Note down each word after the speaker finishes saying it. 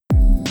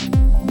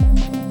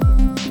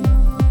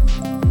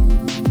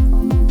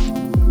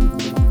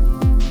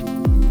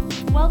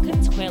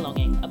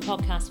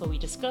podcast where we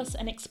discuss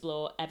and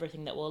explore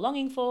everything that we're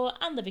longing for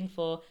and living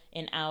for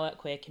in our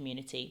queer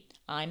community.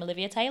 I'm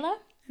Olivia Taylor.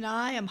 And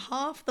I am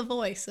half the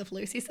voice of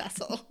Lucy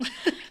Cecil.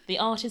 The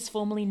artist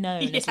formerly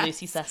known as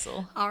Lucy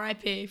Cecil.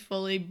 R.I.P.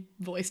 fully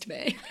voiced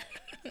me.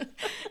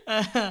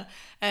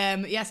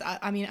 Yes,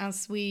 I mean,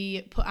 as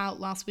we put out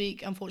last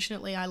week,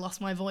 unfortunately, I lost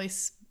my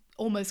voice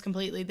almost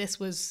completely. This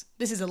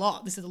is a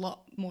lot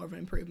more of an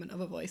improvement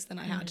of a voice than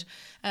I had,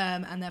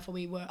 and therefore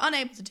we were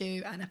unable to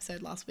do an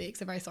episode last week,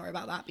 so very sorry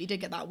about that, but you did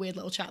get that weird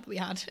little chat that we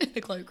had in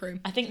the cloakroom.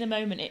 I think the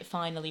moment it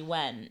finally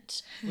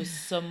went was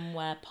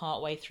somewhere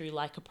partway through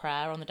Like a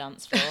Prayer on the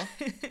dance floor.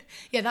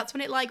 Yeah, that's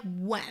when it like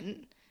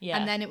went. Yeah.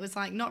 And then it was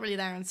like not really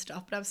there and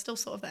stuff, but I was still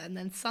sort of there. And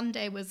then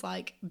Sunday was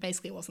like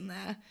basically it wasn't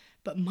there,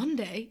 but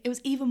Monday it was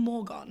even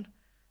more gone.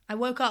 I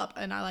woke up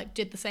and I like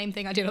did the same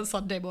thing I did on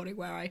Sunday morning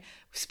where I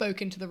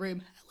spoke into the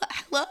room,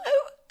 hello,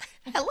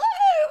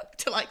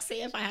 to like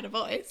see if I had a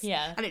voice.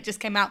 Yeah. And it just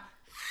came out.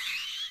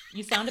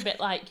 You sound a bit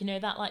like, you know,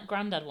 that like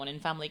granddad one in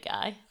Family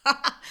Guy.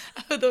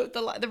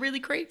 the really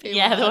creepy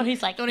Yeah, one. the one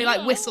who's like... The one who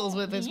like whistles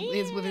with his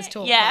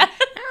talk. Yeah.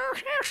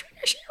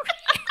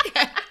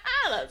 Like,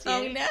 That's you.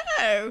 oh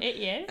no. It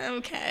you.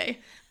 Okay.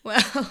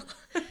 Well,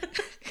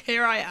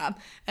 here I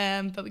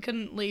am. But we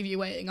couldn't leave you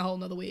waiting a whole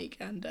nother week.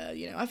 And,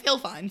 I feel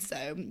fine.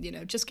 So,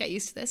 just get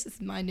used to this.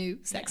 It's my new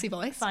sexy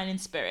voice. Fine in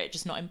spirit,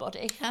 just not in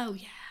body. Oh,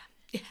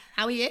 yeah.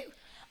 How are you?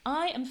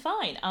 I am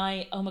fine.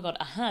 Oh my God,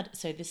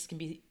 so this can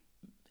be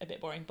a bit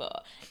boring,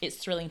 but it's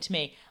thrilling to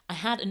me. I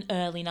had an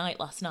early night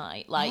last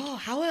night, like Oh,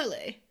 how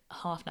early?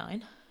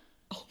 9:30.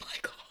 Oh my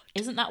God.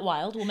 Isn't that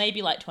wild? Well,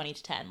 maybe like 20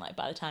 to 10, like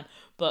by the time,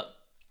 but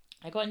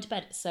I got into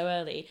bed so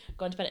early,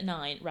 got into bed at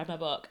 9, read my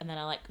book, and then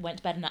I like went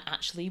to bed and I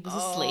actually was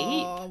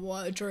asleep. Oh,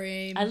 what a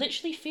dream. I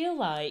literally feel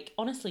like,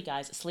 honestly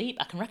guys, sleep,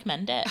 I can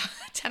recommend it.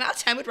 10 out of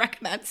 10 would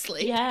recommend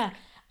sleep. Yeah.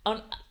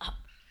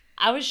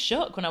 I was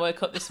shook when I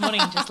woke up this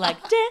morning, just like,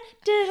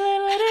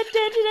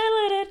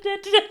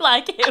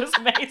 like it was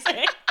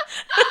amazing.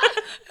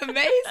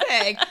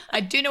 Amazing. I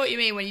do know what you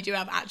mean when you do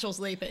have actual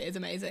sleep. It is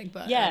amazing,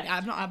 but Yeah.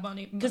 I've not had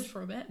money much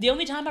for a bit. The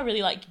only time I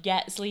really like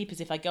get sleep is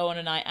if I go on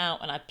a night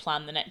out and I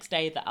plan the next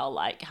day that I'll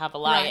like have a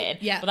lie in.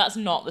 Yeah. But that's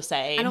not the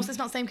same. And also it's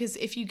not the same because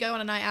if you go on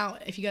a night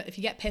out, if you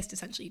get pissed,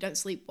 essentially, you don't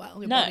sleep well.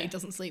 Your No. body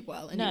doesn't sleep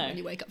well, and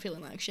you wake up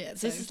feeling like shit.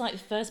 So This is like the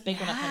first big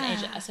one I've had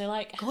in ages. So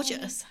like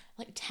gorgeous.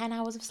 Like 10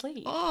 hours of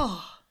sleep.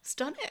 Oh,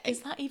 stunning.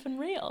 Is that even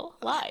real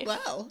life?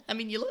 Well, I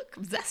mean, you look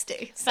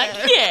zesty. So.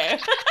 Thank you.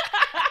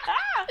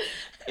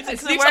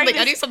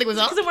 I knew something was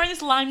up. Because I'm wearing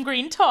this lime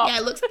green top. Yeah,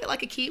 it looks a bit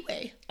like a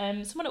kiwi.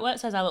 Someone at work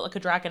says I look like a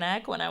dragon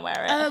egg when I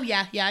wear it. Oh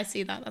yeah, I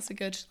see that. That's a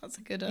good.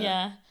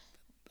 Yeah.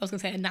 I was gonna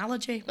say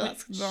analogy, but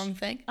that's the wrong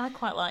thing. I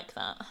quite like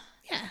that.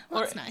 Yeah,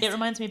 well, that's nice. It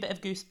reminds me a bit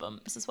of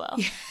Goosebumps as well.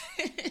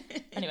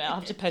 Anyway, I'll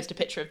have to post a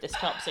picture of this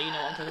top so you know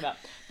what I'm talking about.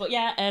 But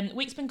yeah,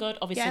 week's been good.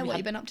 Obviously, Yeah, we what had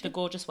you been up to? the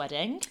gorgeous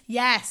wedding.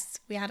 Yes,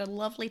 we had a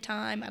lovely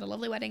time at a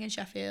lovely wedding in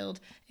Sheffield.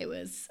 It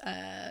was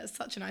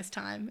such a nice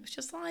time. It was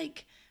just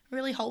like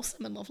really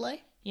wholesome and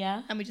lovely.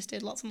 Yeah. And we just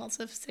did lots and lots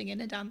of singing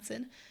and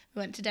dancing. We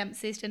went to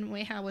Dempsey's, didn't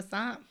we? How was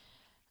that?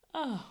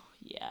 Oh,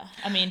 yeah.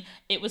 I mean,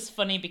 it was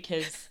funny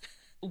because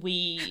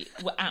we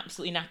were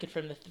absolutely knackered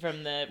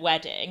from the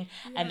wedding,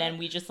 and then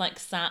we just like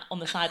sat on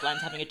the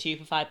sidelines having a 2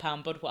 for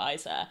 £5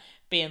 Budweiser,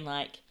 being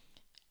like,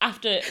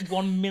 after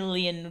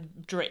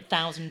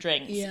 1,000,000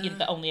 drinks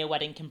that only a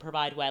wedding can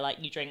provide, where like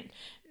you drink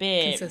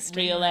beer,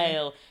 real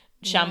ale,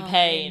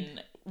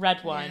 champagne,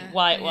 red wine,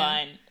 white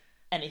wine,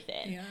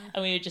 anything,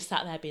 and we were just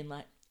sat there being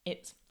like,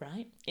 it's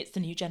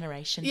the new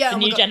generation. Yeah, the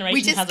new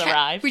generation has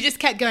arrived. We just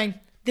kept going,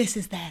 this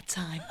is their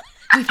time.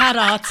 We've had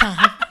our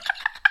time.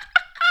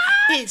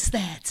 It's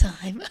their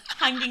time.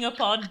 Hanging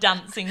up our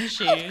dancing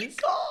shoes.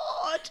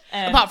 Oh my God.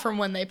 Apart from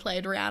when they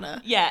played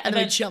Rihanna. Yeah. And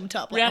they jumped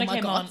up like, Rihanna oh my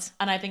came God. on,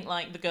 and I think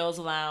like the Girls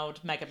Aloud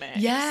Mega Mix.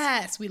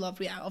 Yes, we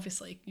loved,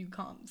 obviously you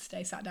can't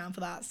stay sat down for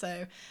that.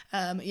 So,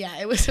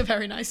 it was a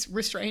very nice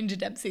restrained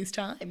Dempsey's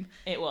time.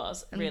 It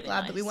was really nice.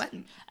 Glad that we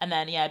went. And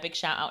then, big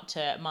shout out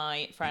to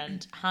my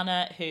friend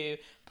Hannah, who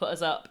put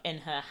us up in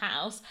her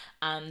house,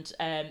 and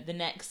the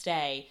next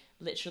day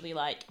literally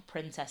like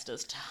princessed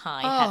us to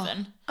high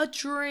heaven. A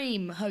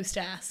dream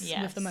hostess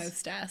with the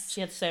mostess.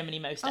 She had so many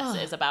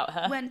mostesses about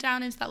her. Went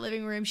down into that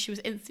living room. She was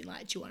instantly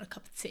like, do you want a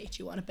cup of tea?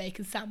 Do you want a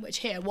bacon sandwich?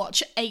 Here,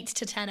 watch 8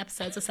 to 10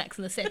 episodes of Sex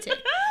and the City.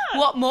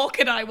 What more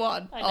could I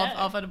want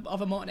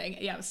of a morning?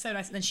 Yeah, it was so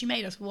nice. And then she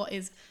made us what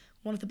is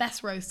one of the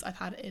best roasts I've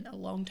had in a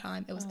long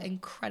time. It was an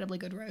incredibly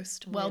good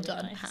roast. Well Really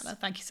done, nice. Hannah.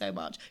 Thank you so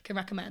much. Can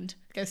recommend.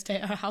 Go stay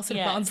at her house in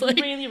Yeah, Barnsley.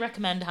 really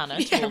recommend Hannah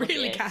to Yeah, all of really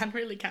you.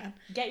 really can.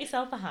 Get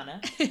yourself a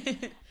Hannah.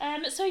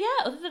 So yeah,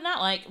 other than that,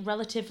 like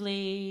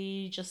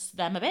relatively just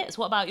them a bits.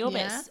 What about your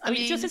bits? I It's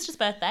your mean- sister's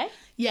birthday.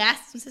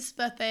 Yes, it was his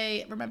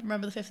birthday.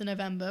 Remember the 5th of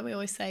November. We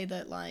always say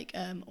that like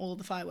all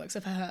the fireworks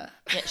are for her.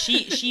 Yeah,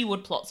 she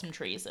would plot some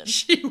treason.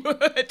 She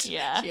would.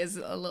 Yeah. She has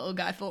a little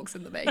Guy Fawkes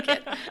in the making.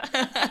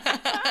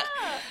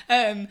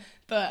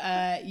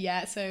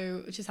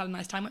 So we just had a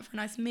nice time. Went for a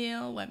nice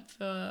meal. Went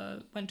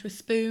to a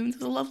Spoons.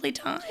 It was a lovely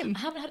time. I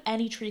haven't had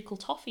any treacle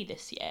toffee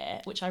this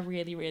year, which I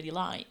really, really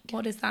like.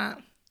 What is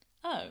that?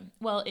 Oh,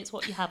 well, it's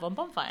what you have on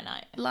bonfire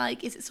night.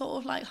 Like, is it sort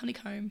of like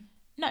honeycomb?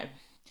 No,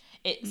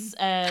 it's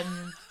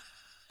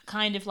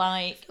kind of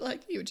like,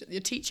 Like you're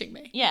teaching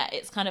me. yeah,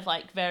 it's kind of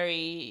like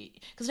very,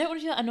 because I don't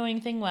want to do that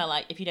annoying thing where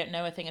like if you don't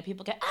know a thing and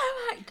people go,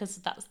 oh right, because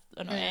that's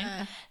annoying.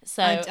 Yeah.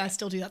 So I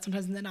still do that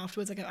sometimes, and then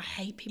afterwards I go, I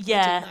hate people.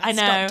 yeah, That do that. I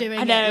know, Stop doing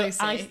I know. it,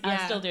 Lucy.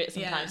 I still do it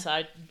sometimes, so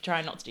I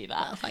try not to do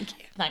that. Oh, thank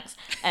you. Thanks.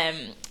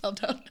 Well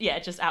done. Yeah,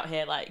 just out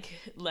here like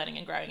learning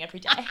and growing every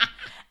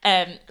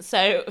day.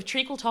 So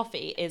treacle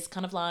toffee is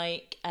kind of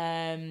like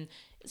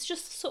it's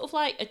just sort of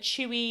like a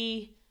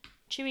chewy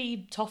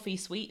toffee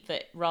sweet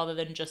that rather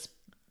than just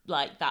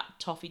like that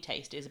toffee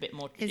taste is a bit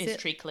more is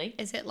treacly.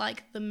 Is it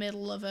like the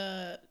middle of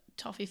a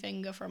toffee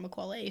finger from a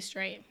Quality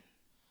Street?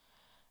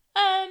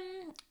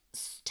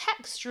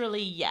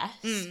 Texturally,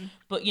 yes,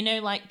 but you know,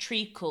 like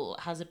treacle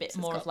has a bit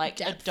more of like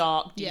depth. a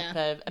dark, deeper,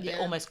 Yeah. a bit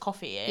almost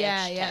coffee-ish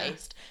Yeah.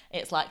 taste.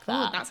 It's like Oh,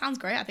 that. that sounds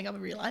great. I think I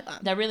would really like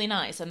that. They're really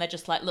nice, and they're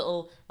just like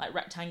little, like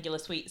rectangular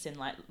sweets in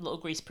like little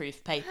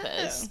greaseproof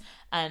papers,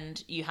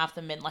 and you have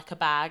them in like a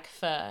bag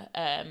for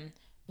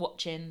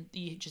watching.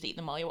 You just eat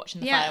them while you're watching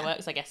the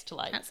fireworks, I guess, to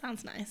like That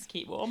sounds nice.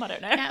 keep warm. I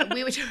don't know. Yeah,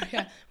 we were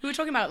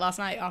talking about it last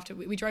night after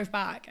we drove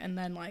back, and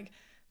then like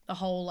the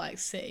whole like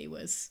city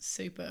was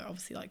super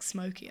obviously like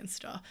smoky and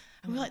stuff,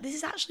 and we're like, this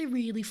is actually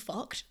really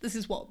fucked. This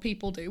is what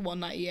people do one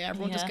night a year.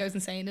 Everyone just goes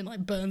insane and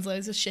like burns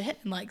loads of shit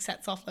and like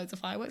sets off loads of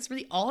fireworks. It's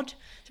really odd.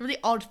 It's a really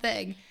odd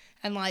thing,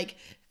 and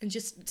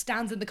just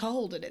stands in the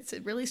cold, and it's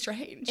really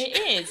strange. It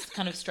is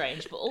kind of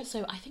strange, but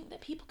also I think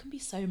that people can be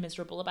so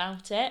miserable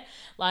about it.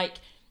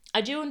 Like,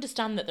 I do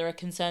understand that there are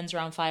concerns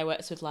around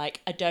fireworks with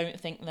like, I don't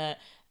think that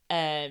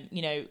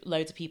you know,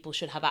 loads of people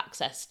should have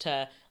access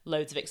to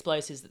loads of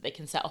explosives that they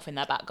can set off in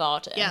their back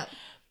garden. Yeah.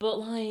 But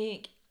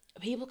like,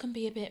 people can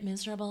be a bit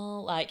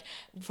miserable. Like,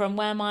 from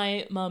where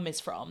my mum is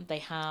from, they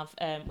have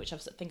which I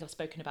think I've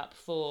spoken about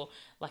before,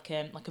 like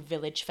a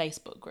village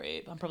Facebook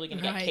group. I'm probably going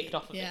to get kicked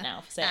off of it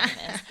now for saying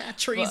this.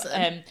 Treason.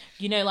 But,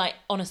 you know, like,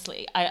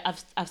 honestly,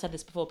 I've said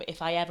this before, but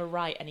if I ever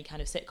write any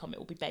kind of sitcom, it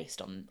will be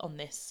based on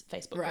this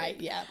Facebook group. Right,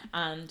 yeah.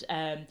 And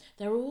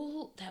they're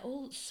all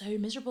so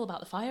miserable about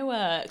the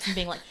fireworks and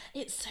being like,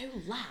 it's so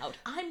loud.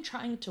 I'm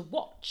trying to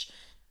watch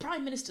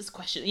Prime Minister's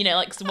question, you know,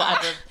 like, so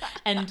whatever,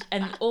 and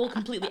all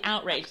completely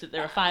outraged that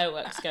there are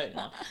fireworks going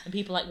on, and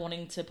people like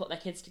wanting to put their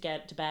kids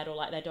to bed or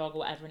like their dog or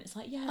whatever, and it's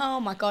like, yeah, Oh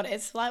my god,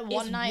 it's like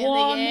one it's night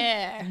one of the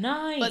year.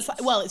 night. But it's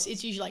like, well, it's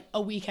usually like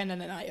a weekend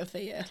and a night of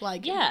the year.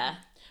 Like, yeah,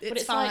 but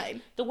it's fine.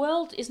 like the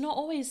world is not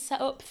always set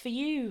up for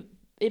you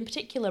in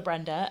particular,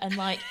 Brenda, and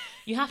like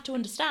you have to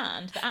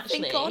understand that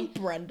actually Think on,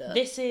 Brenda.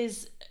 this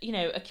is, you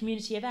know, a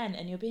community event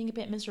and you're being a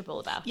bit miserable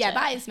about it. Yeah,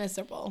 that is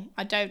miserable.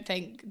 I don't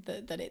think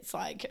that it's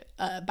like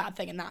a bad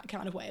thing in that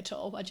kind of way at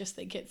all. I just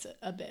think it's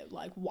a bit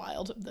like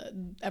wild that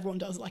everyone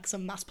does like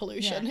some mass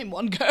pollution in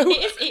one go.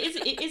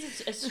 It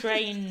is a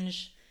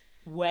strange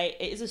way.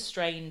 It is a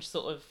strange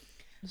sort of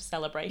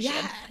celebration,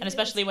 Yeah, and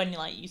especially when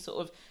you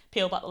sort of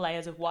peel back the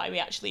layers of why we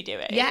actually do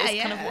it. Yeah,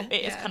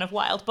 It is kind of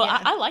wild, but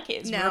I like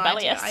it. It's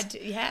rebellious. I do,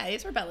 yeah,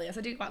 it's rebellious.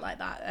 I do quite like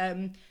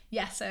that.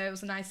 Yeah, so it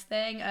was a nice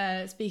thing.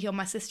 Speaking of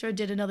my sister, I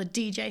did another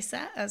DJ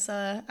set as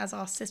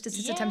our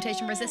Sisters to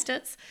Temptation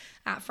Resistance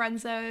at Friend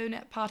Zone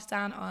at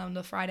Partisan on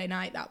the Friday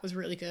night. That was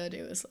really good.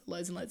 It was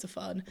loads and loads of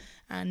fun,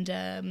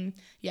 and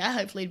yeah,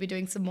 hopefully we'll be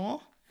doing some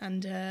more.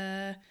 And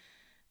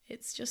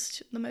it's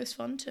just the most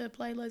fun to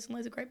play loads and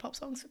loads of great pop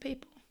songs for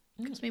people.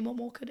 Because I mean, what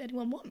more could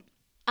anyone want?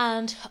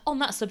 And on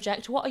that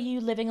subject, what are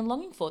you living and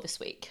longing for this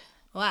week?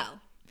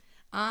 Well,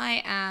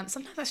 I am.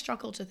 Sometimes I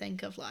struggle to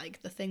think of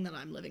like the thing that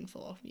I'm living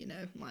for. You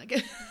know,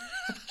 like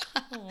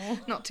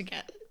not to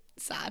get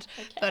sad,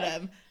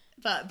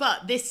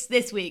 but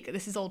this week,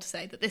 this is all to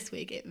say that this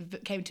week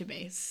it came to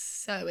me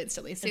so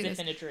instantly.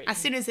 As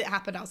soon as it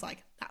happened, I was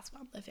like, that's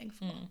what I'm living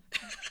for.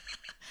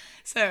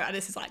 So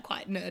this is like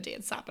quite nerdy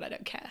and sad, but I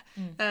don't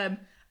care.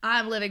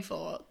 I'm living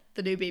for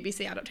the new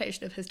BBC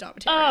adaptation of His Dark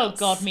Materials. Oh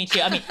God, me too.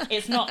 I mean,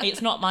 it's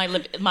not my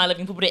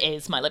living for, but it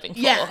is my living for.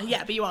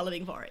 Yeah, but you are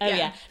living for it. Oh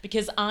yeah,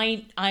 because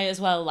I as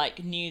well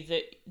like knew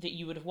that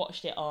you would have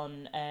watched it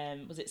on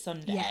was it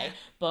Sunday? Yeah.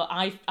 But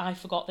I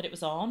forgot that it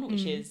was on,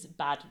 which is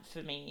bad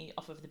for me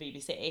off of the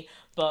BBC.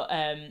 But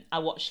I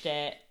watched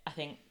it. I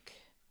think,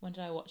 when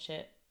did I watch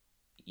it?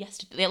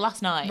 Yesterday,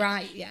 last night.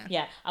 Right, yeah.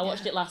 Yeah, I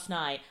watched it last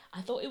night. I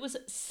thought it was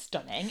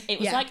stunning. It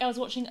was like I was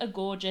watching a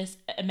gorgeous,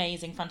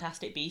 amazing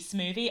Fantastic Beasts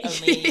movie,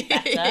 only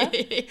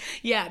better.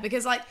 Yeah,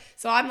 because like,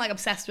 so I'm like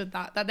obsessed with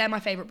that. They're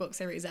my favourite book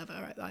series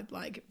ever.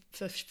 Like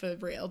for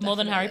real. More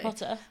than Harry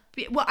definitely.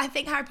 Potter. Well, I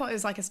think Harry Potter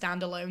is like a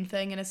standalone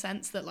thing in a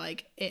sense that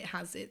like it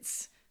has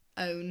its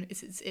own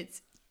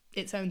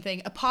its own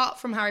thing. Apart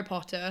from Harry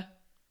Potter,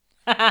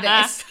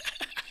 this.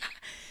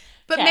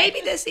 But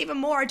maybe there's even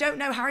more. I don't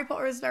know. Harry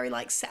Potter is very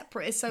like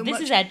separate. It's so much.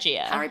 This is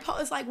edgier. Harry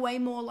Potter's like way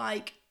more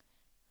like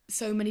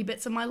so many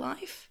bits of my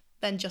life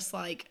than just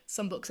like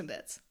some books and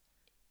bits.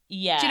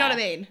 Yeah. Do you know what I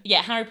mean?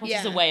 Yeah, Harry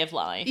Potter's Yeah. a way of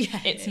life. Yeah,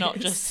 It's it not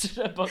is. just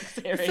a book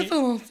series. It's a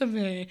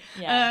philosophy.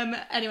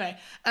 Yeah. Anyway.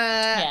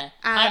 Yeah.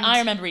 And I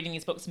remember reading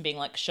these books and being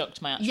like shocked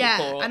to my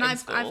actual core and in I've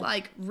school.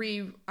 like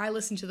I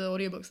listen to the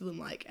audiobooks of them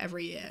like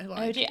every year.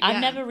 Like, Oh, dear. I've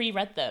never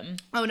reread them.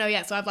 Oh no,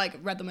 yeah. So I've like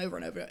read them over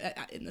and over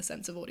in the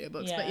sense of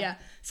audiobooks. Yeah. But yeah.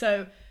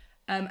 So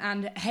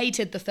and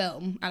hated the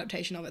film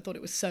adaptation of it. Thought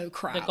it was so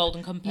crap. The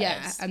Golden Compass.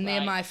 Yeah, and me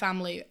and right. my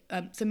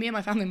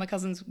family, my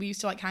cousins, we used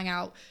to like hang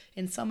out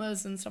in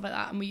summers and stuff like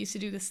that, and we used to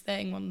do this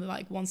thing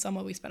one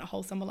summer we spent a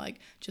whole summer like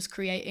just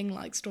creating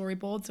like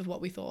storyboards of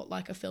what we thought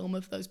like a film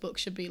of those books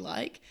should be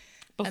like.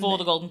 Before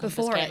the Golden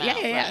Compass came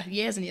out. Yeah, right?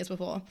 years and years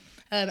before.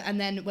 And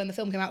then when the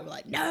film came out, we're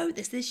like, no,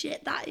 this is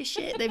shit, that is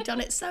shit. They've done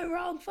it so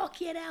wrong.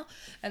 Fuck you now.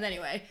 And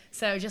anyway,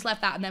 so just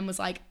left that and then was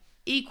like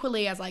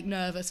equally as like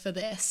nervous for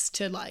this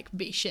to like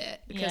be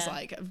shit because Yeah.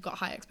 like I've got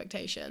high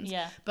expectations.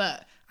 Yeah.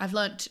 But I've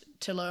learnt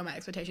to lower my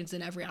expectations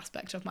in every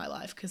aspect of my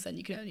life because then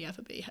you can only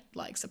ever be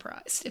like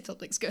surprised if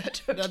something's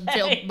good and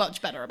feel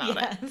much better about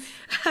it.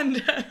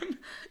 And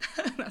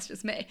that's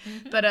just me.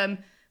 But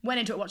went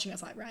into it watching, I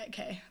was like, right,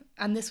 okay.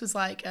 And this was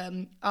like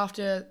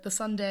after the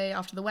Sunday,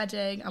 after the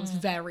wedding, I was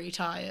very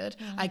tired.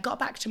 I got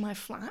back to my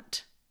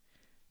flat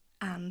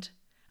and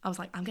I was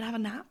like, I'm going to have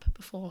a nap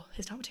before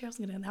his time materials.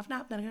 I'm going to have a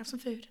nap, then I'm going to have some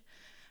food.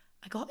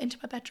 I got into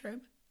my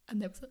bedroom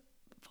and there was a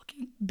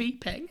fucking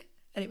beeping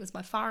and it was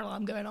my fire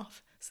alarm going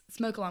off,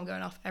 smoke alarm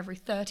going off every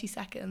 30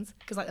 seconds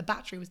because like the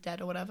battery was dead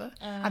or whatever.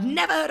 I've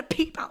never heard a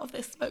peep out of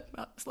this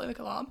smoke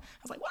alarm. I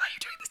was like, why are you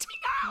doing this to me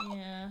now?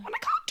 Yeah. When I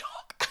can't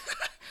talk.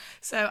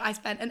 So I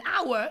spent an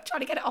hour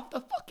trying to get it off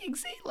the fucking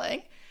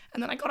ceiling.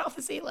 And then I got it off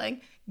the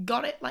ceiling,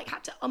 got it, like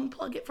had to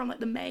unplug it from like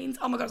the mains.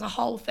 Oh my God, it was a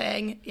whole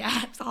thing.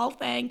 Yeah, it was a whole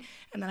thing.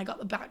 And then I got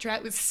the battery out,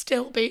 it was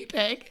still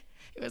beeping.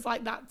 It was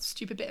like that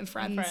stupid bit in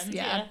Friends.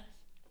 Yeah.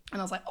 And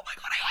I was like, oh my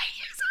God, I hate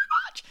you so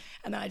much.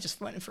 And then I just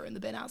went and threw it in the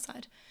bin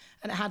outside.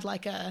 And it had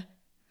like a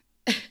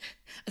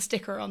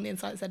sticker on the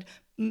inside that said,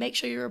 make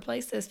sure you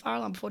replace this fire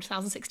alarm before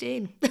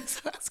 2016.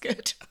 So that's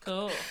good.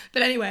 Cool.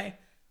 But anyway,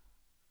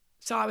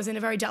 so I was in a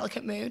very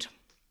delicate mood.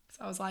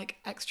 So I was like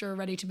extra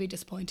ready to be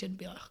disappointed and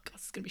be like, oh God,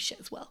 this is going to be shit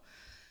as well.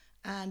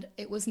 And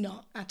it was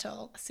not at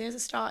all. As soon as I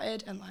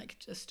started and like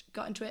just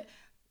got into it,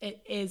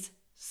 it is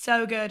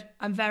so good.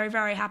 I'm very,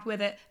 very happy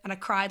with it. And I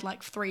cried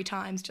like 3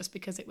 times just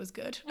because it was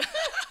good.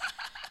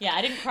 Yeah,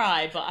 I didn't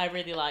cry, but I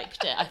really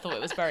liked it. I thought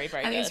it was very,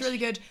 very I good. think it's really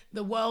good.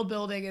 The world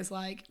building is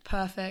like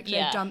perfect.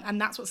 Yeah. They've done, and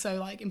that's what's so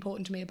like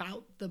important to me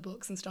about the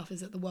books and stuff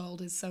is that the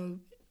world is so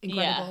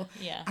incredible.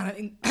 Yeah. And I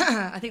think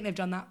I think they've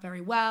done that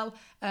very well.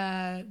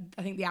 I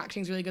think the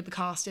acting's really good. The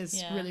cast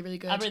is really, really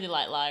good. I really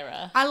like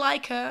Lyra. I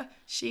like her.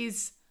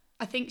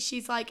 I think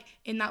she's like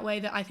in that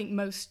way that I think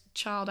most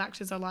child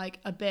actors are like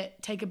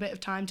take a bit of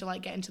time to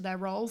like get into their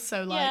roles.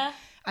 So like Yeah.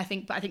 I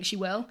think she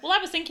will. Well, I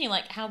was thinking,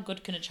 like, how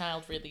good can a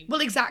child really... Well,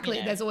 exactly.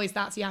 You know. There's always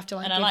that. So you have to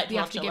like And I liked you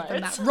have to Roger give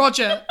them loads. that.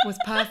 Roger was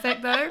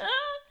perfect though.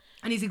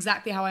 And he's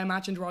exactly how I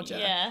imagined Roger.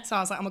 Yeah. So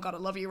I was like, oh my God, I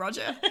love you,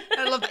 Roger. And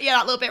I love that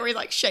little bit where he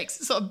like shakes,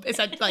 sort of, it's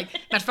like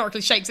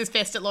metaphorically shakes his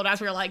fist at Lord as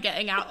we were like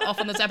getting out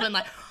off on the Zeppelin,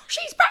 like,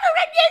 she's better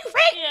than you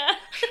think. Yeah.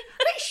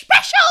 It's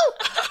special.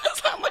 I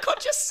was like, oh my God,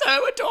 just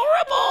so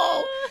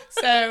adorable.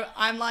 So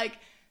I'm like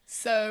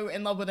so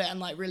in love with it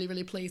and like really,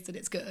 really pleased that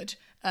it's good.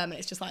 And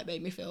it's just like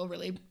made me feel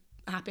really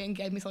happy and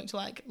gave me something to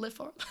like live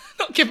for.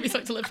 Not give me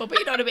something to live for, but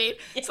you know what I mean?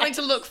 Yes. Something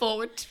to look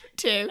forward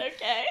to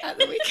Okay. at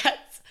the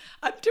weekends.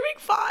 I'm doing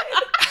fine.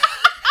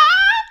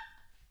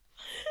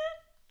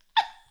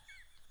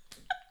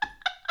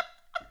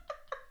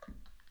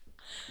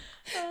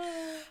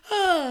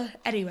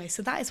 Anyway,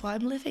 so that is what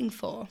I'm living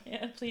for.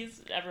 Yeah,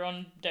 please,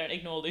 everyone, don't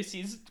ignore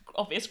Lucy's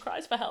obvious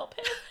cries for help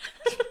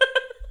here.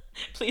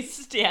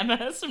 Please DM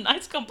her some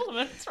nice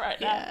compliments right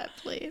now. Yeah,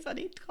 please. I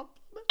need compliments.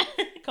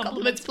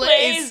 Compliments,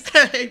 please.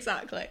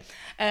 Exactly.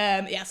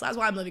 Yeah, so that's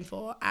what I'm living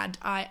for. And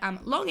I am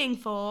longing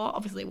for,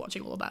 obviously,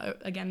 watching all about it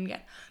again and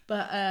again.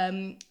 But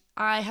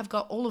I have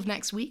got all of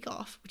next week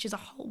off, which is a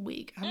whole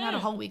week. I haven't had a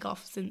whole week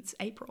off since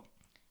April.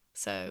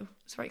 So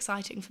it's very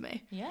exciting for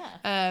me.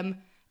 Yeah.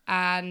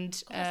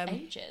 And That's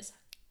ages.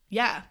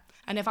 yeah,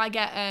 and if I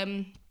get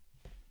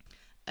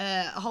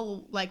a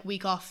whole like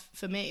week off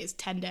for me is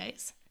 10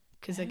 days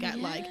because I get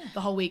like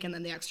the whole week and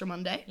then the extra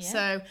Monday. Yeah.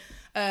 So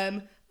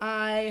and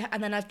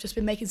then I've just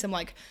been making some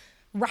like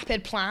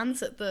rapid plans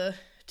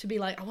to be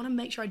like I want to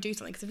make sure I do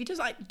something because if you just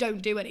like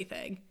don't do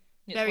anything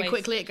very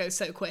quickly it goes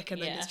so quick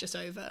and then it's just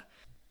over.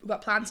 We've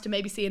got plans to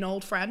maybe see an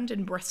old friend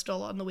in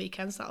Bristol on the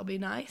weekends. That'll be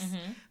nice.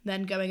 Mm-hmm.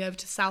 Then going over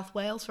to South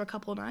Wales for a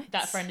couple of nights.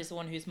 That friend is the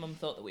one whose mum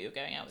thought that we were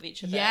going out with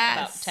each other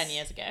Yes. about 10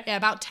 years ago. Yeah,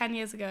 about 10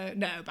 years ago.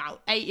 No,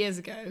 about 8 years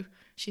ago.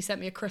 She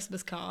sent me a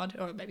Christmas card,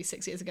 or maybe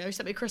 6 years ago. She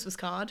sent me a Christmas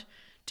card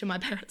to my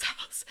parents'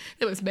 house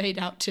that was made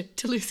out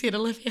to Lucy and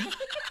Olivia.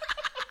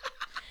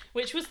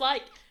 Which was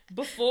like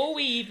before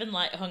we even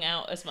like hung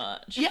out as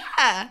much.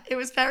 Yeah, it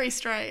was very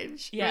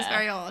strange. It was Yeah.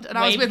 very odd. And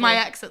Way I was with my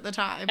before- ex at the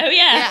time. Oh,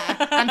 yeah.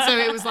 Yeah. And so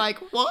it was like,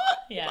 what?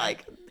 Yeah.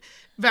 Like,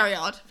 Very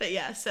odd, but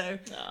yeah. So,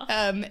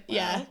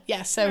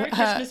 yeah. So, Merry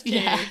Christmas to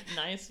yeah.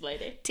 nice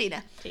lady.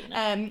 Tina.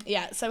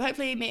 Yeah, so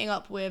hopefully meeting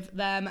up with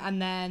them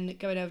and then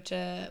going over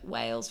to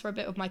Wales for a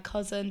bit with my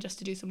cousin just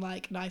to do some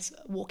like nice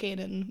walking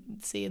and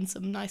seeing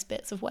some nice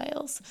bits of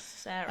Wales.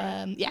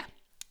 Sarah. Yeah.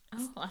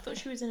 Oh, I thought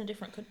she was in a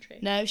different country.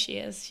 No, she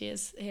is. She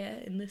is here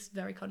in this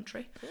very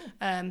country. Cool.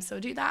 So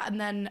we'll do that,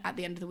 and then at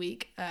the end of the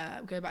week,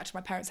 go back to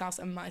my parents' house,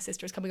 and my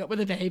sister is coming up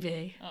with a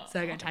baby. So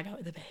I'm going to tag out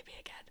with the baby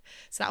again.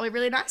 So that'll be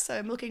really nice. So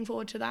I'm looking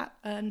forward to that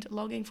and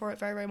longing for it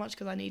very, very much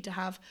because I need to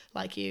have,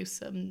 like you,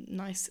 some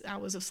nice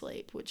hours of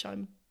sleep, which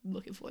I'm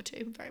looking forward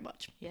to very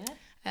much. Yeah.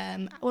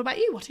 What about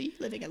you? What are you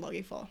living and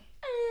longing for?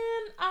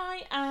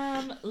 I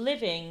am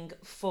living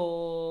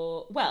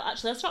for... Well,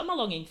 actually, I'll start with my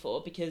longing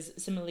for because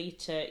similarly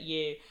to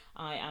you,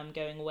 I am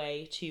going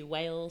away to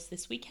Wales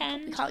this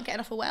weekend. We can't get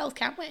enough of Wales,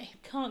 can we?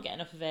 Can't get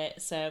enough of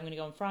it, so I'm going to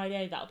go on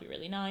Friday. That'll be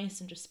really nice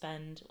and just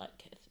spend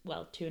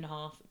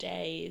 2.5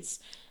 days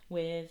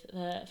with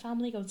the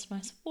family, going to some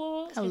nice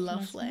walks. Oh, go for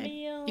nice lovely.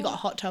 meals. You got a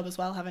hot tub as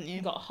well, haven't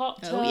you? Got a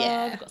hot tub, Oh,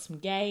 yeah. got some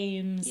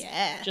games,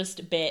 Yeah.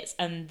 just bits,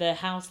 and the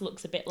house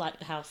looks a bit like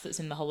the house that's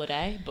in The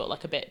Holiday, but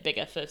like a bit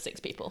bigger for 6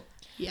 people.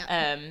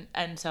 Yeah.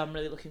 And so I'm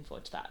really looking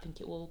forward to that. I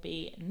think it will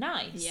be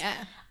nice.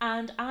 Yeah.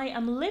 And I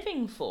am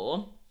living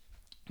for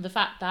the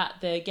fact that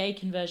the gay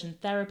conversion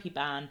therapy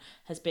ban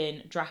has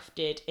been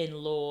drafted in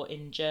law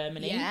in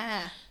Germany.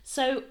 Yeah.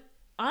 So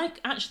I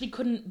actually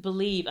couldn't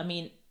believe, I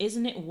mean,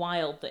 isn't it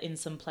wild that in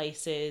some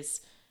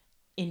places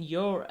in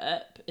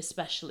Europe,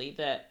 especially,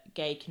 that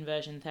gay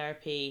conversion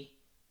therapy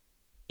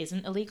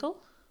isn't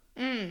illegal?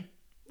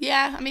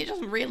 Yeah, I mean, it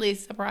doesn't really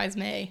surprise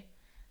me.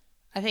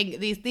 I think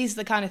these are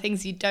the kind of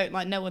things you don't,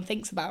 like, no one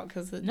thinks about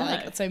because, so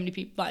many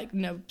people,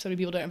 so many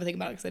people don't ever think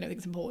about it because they don't think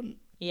it's important.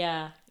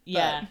 Yeah.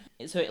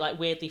 So it,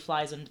 weirdly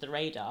flies under the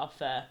radar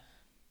for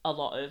a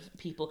lot of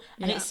people.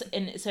 And so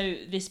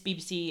this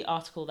BBC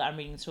article that I'm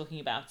reading is talking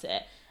about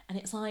it, and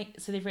it's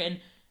so they've written,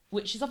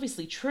 which is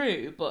obviously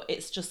true, but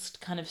it's just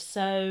kind of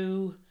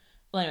so...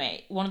 Well,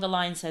 anyway, one of the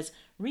lines says,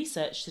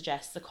 research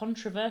suggests the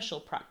controversial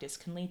practice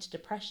can lead to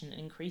depression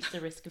and increase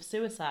the risk of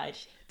suicide.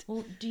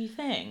 Well, do you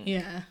think?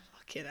 Yeah.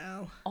 Fucking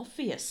hell.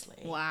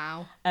 Obviously.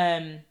 Wow.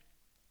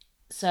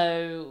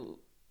 So,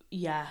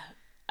 yeah.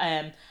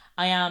 I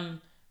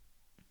am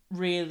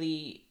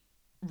really,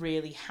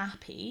 really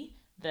happy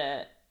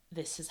that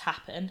this has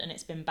happened and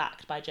it's been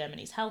backed by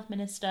Germany's health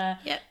minister,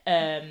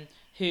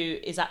 who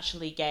is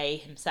actually gay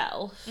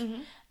himself.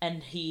 Mm-hmm.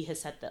 And he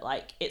has said that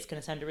it's going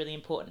to send a really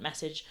important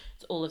message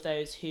to all of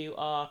those who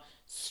are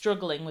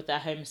struggling with their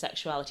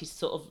homosexuality to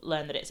sort of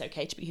learn that it's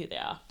okay to be who they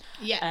are.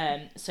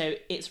 Yeah. So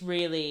it's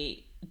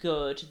really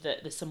good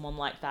that there's someone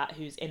like that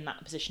who's in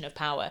that position of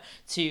power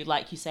to,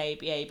 like you say,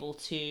 be able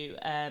to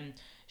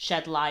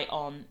shed light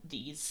on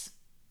these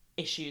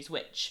issues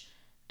which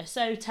are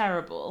so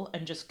terrible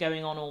and just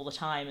going on all the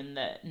time, and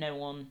that no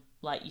one,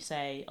 like you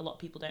say, a lot of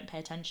people don't pay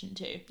attention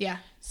to. Yeah.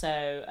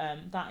 So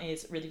that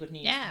is really good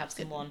news to have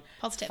someone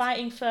positive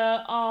fighting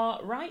for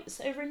our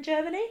rights over in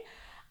Germany.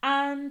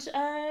 And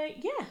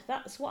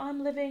that's what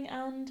I'm living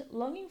and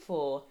longing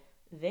for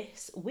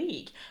this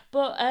week.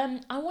 But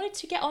I wanted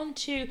to get on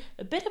to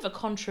a bit of a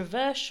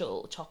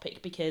controversial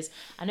topic because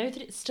I know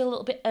that it's still a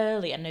little bit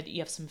early. I know that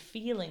you have some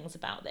feelings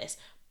about this,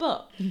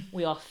 but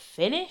we are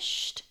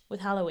finished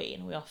with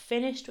Halloween. We are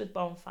finished with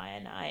Bonfire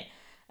Night.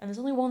 And there's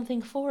only one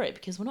thing for it,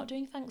 because we're not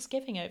doing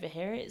Thanksgiving over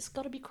here. It's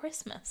got to be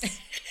Christmas.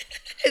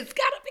 It's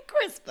got to be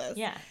Christmas.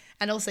 Yeah.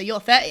 And also your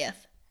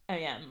 30th. Oh,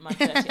 yeah, my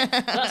 30th.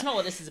 But that's not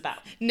what this is about.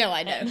 No,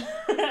 I know.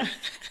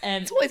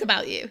 It's always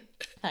about you.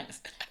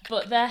 Thanks.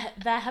 But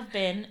there have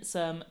been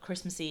some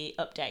Christmassy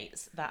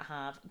updates that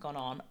have gone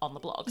on the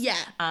blogs. Yeah.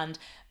 And,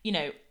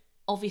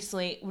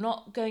 obviously, we're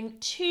not going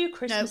too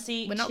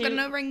Christmassy. No, we're not going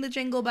to ring the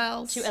jingle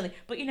bells too early.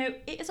 But,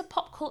 it is a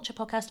pop culture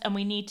podcast and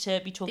we need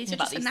to be talking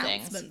about these things. These are just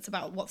announcements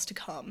about what's to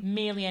come.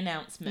 Merely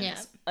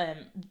announcements. Yeah.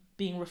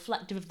 Being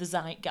reflective of the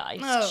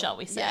zeitgeist, shall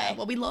we say. Yeah,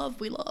 well, we love.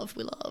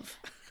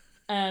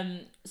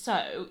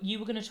 So, you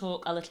were going to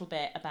talk a little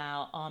bit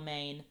about our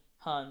main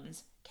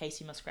Huns,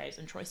 Casey Musgraves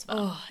and Troye Sivan.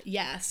 Oh,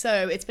 yeah.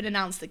 So, it's been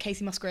announced that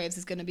Casey Musgraves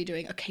is going to be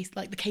doing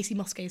the Casey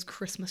Musgraves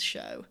Christmas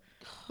show,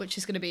 which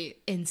is going to be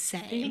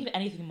insane. Can you think of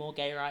anything more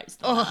gay rights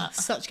than that?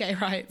 Such gay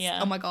rights. Yeah.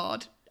 Oh, my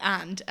God.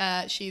 And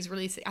she's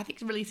releasing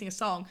a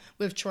song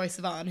with Troye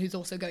Sivan, who's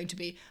also going to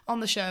be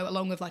on the show,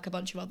 along with a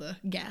bunch of other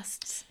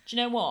guests. Do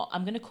you know what?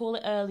 I'm going to call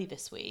it early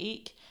this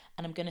week,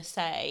 and I'm going to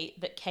say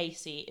that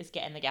Casey is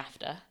getting the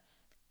GAFTA.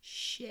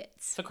 Shit.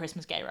 For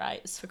Christmas gay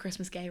rights. For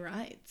Christmas gay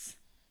rights.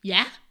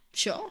 Yeah,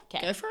 sure.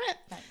 Okay. Go for it.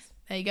 Thanks.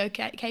 There you go,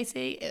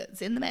 Casey.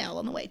 It's in the mail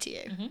on the way to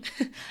you.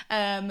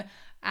 Mm-hmm.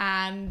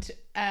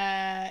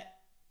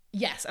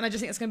 Yes, and I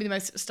just think it's going to be the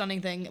most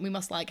stunning thing. We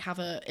must have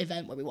an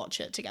event where we watch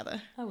it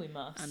together. Oh, we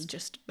must. And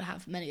just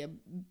have many a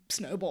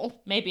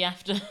snowball. Maybe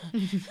after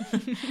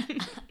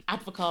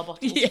Advocaat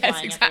bottles Yes,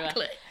 flying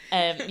exactly.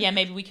 everywhere. Yeah,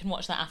 maybe we can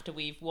watch that after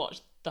we've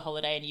watched The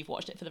Holiday and you've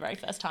watched it for the very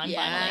first time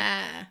finally.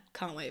 Yeah,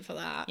 can't wait for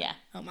that. Yeah.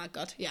 Oh my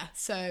god, yeah.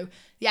 So,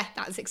 yeah,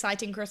 that's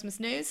exciting Christmas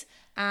news.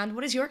 And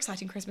what is your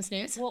exciting Christmas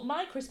news? Well,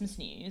 my Christmas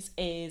news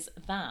is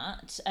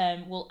that,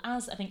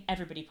 as I think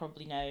everybody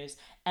probably knows,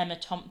 Emma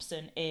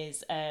Thompson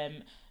is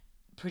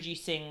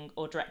producing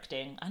or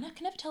directing. I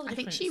can never tell the I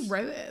think difference. she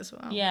wrote it as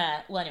well.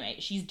 Yeah, well, anyway,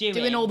 she's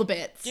doing all the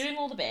bits. Doing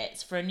all the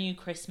bits for a new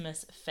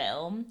Christmas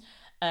film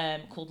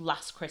called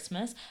Last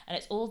Christmas. And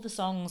it's all the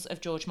songs of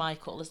George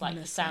Michael as like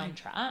the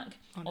soundtrack,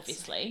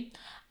 obviously.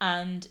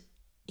 And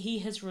he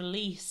has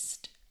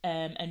released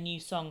a new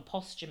song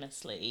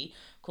posthumously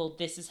called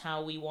This Is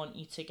How We Want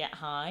You to Get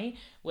High,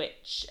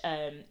 which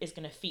is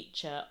going to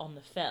feature on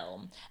the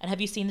film. And have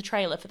you seen the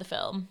trailer for the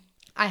film?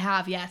 I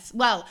have, yes.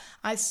 Well,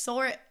 I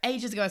saw it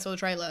ages ago. I saw the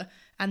trailer,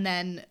 and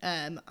then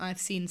I've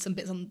seen some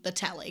bits on the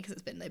telly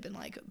because they've been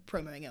like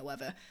promoting it or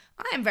whatever.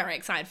 I am very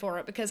excited for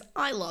it because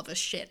I love a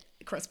shit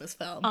Christmas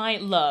film.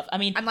 And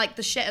like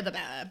the shitter the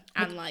better,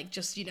 and like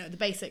just the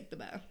basic the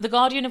better. The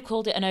Guardian have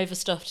called it an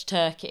overstuffed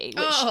turkey,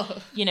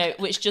 which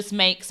which just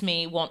makes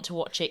me want to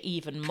watch it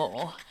even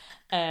more,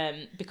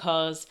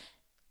 because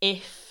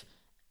if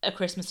a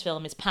Christmas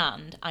film is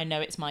panned, I know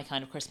it's my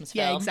kind of Christmas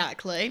film. Yeah,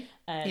 exactly.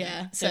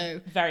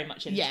 So very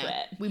much into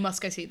it. We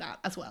must go see that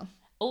as well.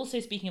 Also,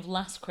 speaking of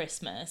Last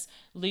Christmas,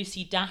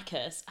 Lucy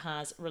Dacus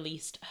has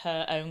released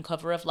her own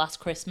cover of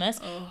Last Christmas,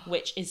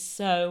 which is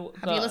so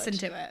good. Have you listened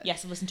to it?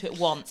 Yes, I've listened to it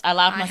once. I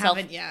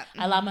haven't yet.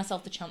 I allowed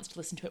myself the chance to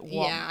listen to it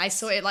once. Yeah, I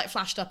saw it like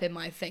flashed up in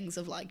my things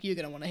of like, you're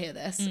going to want to hear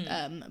this.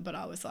 But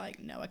I was like,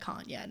 no, I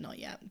can't yet, not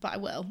yet. But I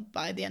will.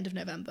 By the end of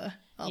November,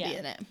 I'll be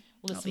in it.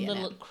 Well, there's some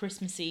little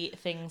Christmassy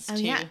things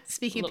too. Yeah,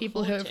 speaking of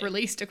people who have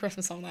released a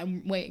Christmas song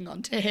I'm waiting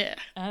on to hear.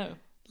 Oh.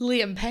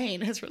 Liam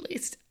Payne has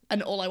released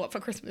an All I Want for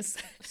Christmas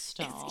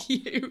Stop. Is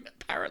You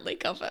apparently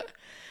cover.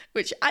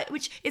 Which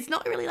it's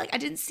not really like, I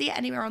didn't see it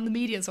anywhere on the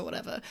medias or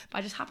whatever, but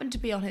I just happened to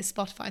be on his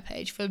Spotify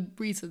page for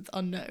reasons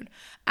unknown.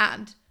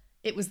 And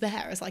it was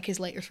there as like his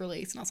latest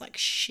release, and I was like,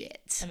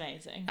 shit.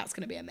 Amazing. That's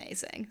going to be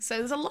amazing. So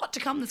there's a lot to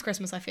come this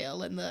Christmas, I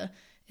feel, in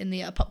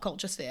the pop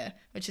culture sphere,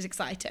 which is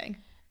exciting.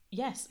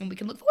 Yes. And we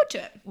can look forward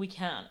to it. We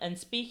can. And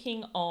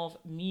speaking of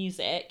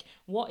music,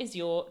 what is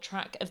your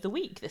track of the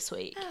week this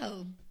week?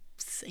 Oh,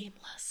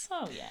 seamless.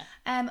 Oh,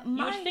 yeah.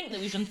 You would think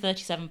that we've done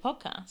 37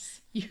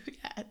 podcasts. Yeah,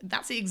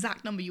 that's the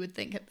exact number you would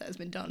think that has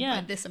been done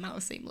by this amount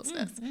of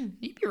seamlessness.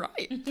 You'd be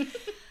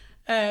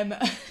right.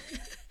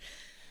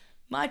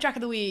 My track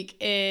of the week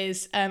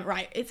is,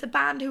 it's a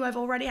band who I've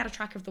already had a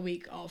track of the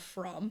week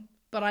from,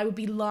 but I would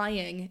be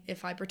lying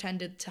if I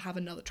pretended to have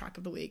another track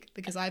of the week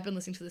because I've been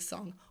listening to this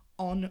song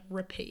on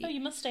repeat. Oh,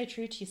 you must stay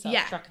true to yourself.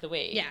 Track of the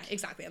week. Yeah,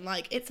 exactly. And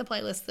like, it's a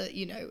playlist that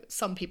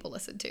some people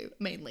listen to,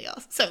 mainly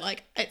us. So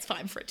like, it's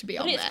fine for it to be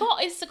on there.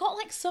 It's got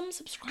like some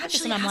subscribers.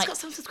 Actually, and it's got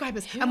some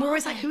subscribers, and we're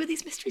always like, who are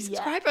these mystery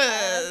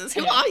subscribers?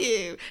 Who are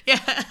you?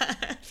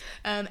 Yeah.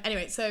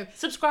 Anyway, so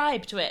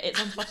subscribe to it.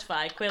 It's on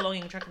Spotify. Queer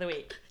Longing Track of the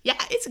Week. Yeah,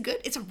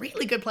 it's a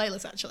really good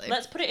playlist actually.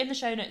 Let's put it in the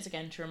show notes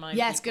again to remind.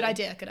 Yes, people.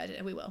 Good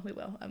idea. We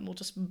will, and we'll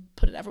just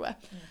put it everywhere.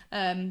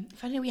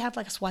 If only we had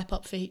like a swipe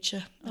up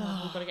feature. We've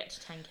got to get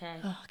to 10k.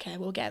 Oh, okay,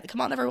 we'll get it.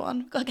 Come on, everyone,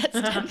 we've got to get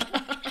to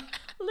 10k.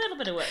 A little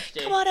bit of work to do.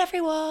 Come on,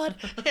 everyone.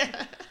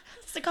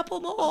 Just a couple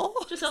more.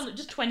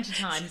 Just 20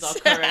 times our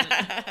current.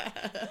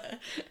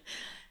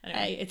 Anyway.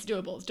 Hey, it's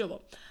doable. It's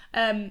doable.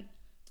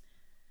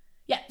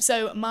 Yeah,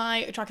 so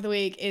my track of the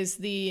week is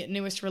the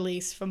newest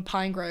release from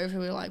Pinegrove,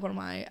 who are like one of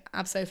my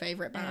absolute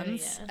favourite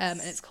bands. Yes. And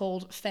it's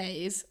called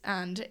Phase,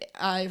 and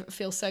I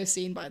feel so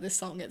seen by this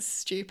song, it's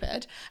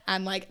stupid.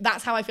 And like,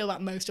 that's how I feel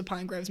about most of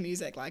Pinegrove's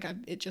music. Like,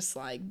 it just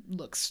like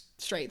looks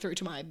straight through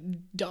to my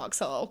dark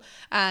soul.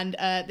 And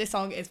this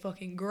song is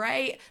fucking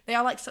great. They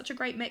are like such a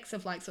great mix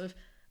of like sort of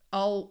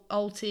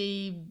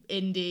alty,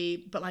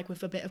 indie, but like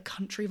with a bit of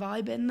country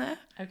vibe in there.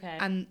 Okay.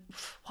 And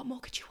what more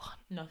could you want?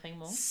 Nothing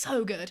more.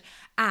 So good.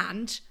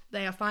 And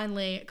they are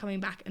finally coming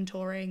back and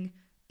touring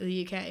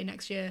the UK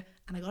next year,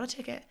 and I got a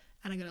ticket,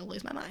 and I'm going to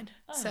lose my mind.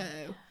 Oh. So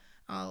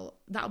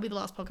that'll be the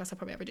last podcast I'll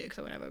probably ever do because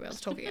I won't ever be able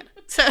to talk again.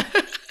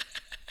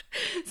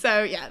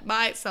 So yeah,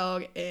 my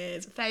song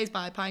is Phase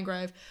by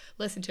Pinegrove.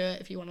 Listen to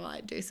it if you want to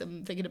like do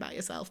some thinking about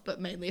yourself, but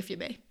mainly if you're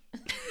me.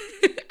 And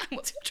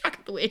what's your track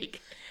of the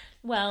week?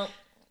 Well,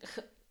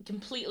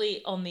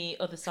 completely on the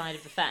other side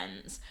of the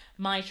fence,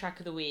 my track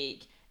of the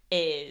week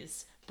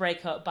is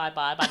Break Up Bye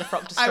Bye by the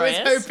Frock Destroyers.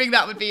 I was hoping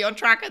that would be your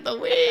track of the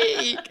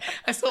week.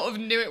 I sort of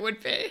knew it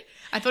would be.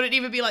 I thought it'd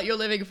either be like You're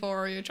Living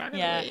For or your track of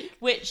the week.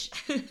 Which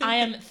I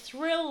am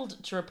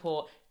thrilled to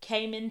report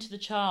came into the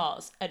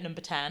charts at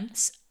number 10.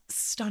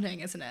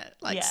 Stunning, isn't it?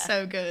 Like,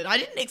 so good. I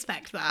didn't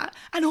expect that.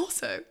 And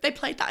also, they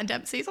played that in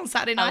Dempsey's on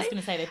Saturday night. I was going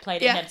to say they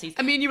played it in Dempsey's.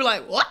 I mean, you were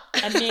like, what?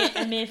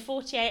 A mere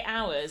 48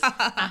 hours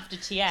after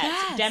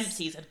TX,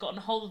 Dempsey's had gotten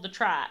hold of the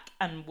track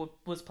and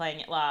was playing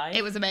it live.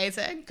 It was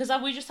amazing. Because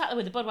we just sat there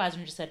with the Budweiser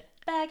and just said,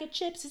 bag of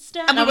chips is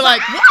done. And we were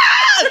like, what?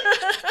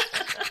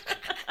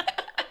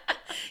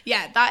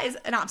 Yeah, that is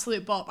an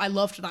absolute bop. I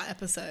loved that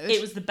episode. It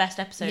was the best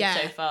episode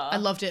so far. I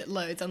loved it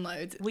loads and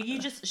loads. Were you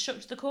just shook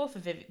to the core for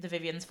the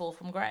Vivian's fall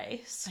from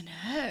grace? I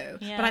know.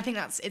 Yeah. But I think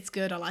it's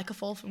good. I like a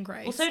fall from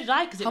grace. Well, so did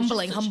I, because it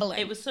humbling.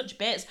 It was such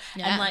bits.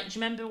 Yeah. And like, do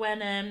you remember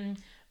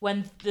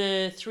when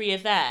the three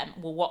of them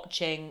were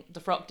watching the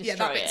Frock Destroyers?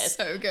 Yeah, that bit's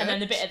so good. And then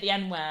the bit at the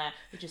end where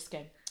we just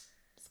go,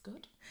 it's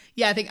good.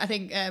 Yeah, I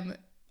think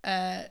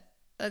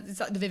it's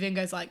like the Vivian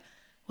goes like,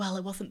 well,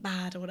 it wasn't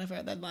bad or whatever,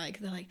 and then like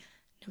they're like,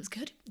 it was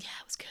good. Yeah,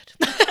 it was good.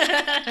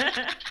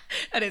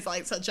 And it's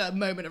like such a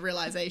moment of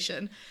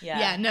realization.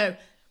 Yeah, no,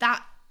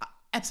 that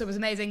episode was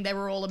amazing. They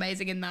were all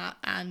amazing in that,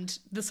 and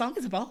the song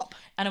is a bop.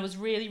 And I was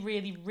really,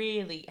 really,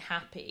 really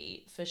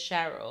happy for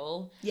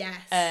Cheryl. Yes.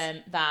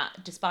 That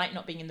despite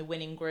not being in the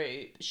winning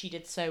group, she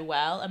did so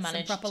well and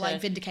managed proper to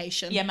like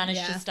vindication. Yeah,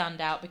 managed to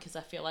stand out, because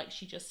I feel like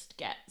she just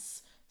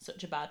gets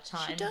such a bad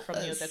time from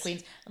the other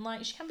queens, and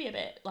like she can be a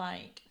bit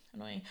like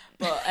annoying,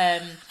 but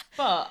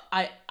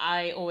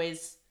I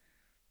always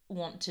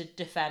want to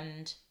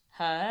defend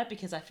her,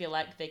 because I feel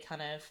like they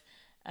kind of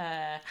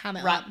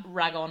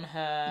rag on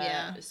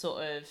her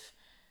sort of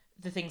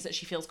the things that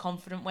she feels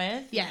confident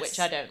with, which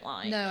I don't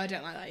like. No, I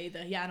don't like that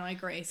either. Yeah, no, I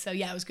agree. So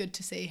yeah, it was good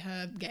to see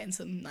her getting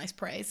some nice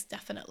praise,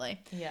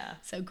 definitely. Yeah.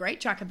 So great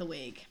track of the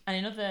week. And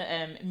in other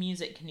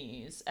music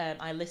news,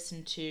 I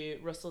listened to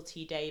Russell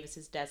T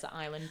Davis's Desert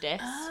Island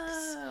Discs.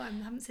 Oh,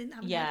 I haven't seen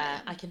that. Yeah,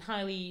 I can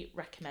highly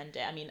recommend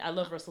it. I mean, I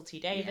love Russell T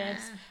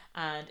Davis,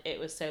 and it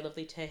was so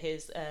lovely to hear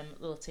his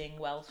lilting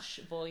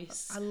Welsh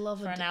voice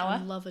for an hour. I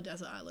love a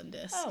Desert Island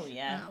Disc. Oh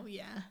yeah.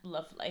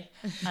 Lovely.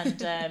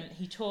 And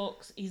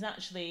he's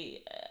actually,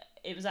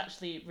 it was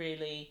actually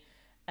really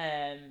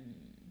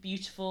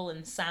beautiful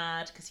and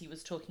sad, because he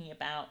was talking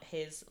about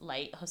his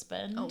late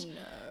husband. Oh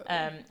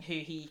no. Who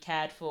he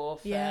cared for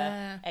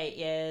 8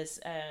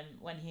 years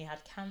when he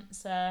had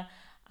cancer,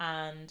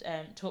 and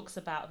talks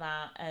about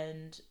that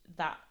and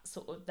that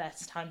sort of their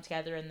time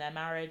together and their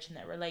marriage and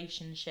their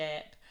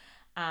relationship.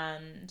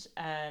 And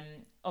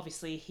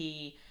obviously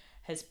he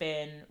has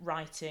been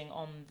writing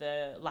on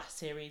the last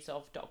series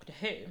of Doctor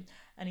Who,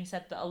 and he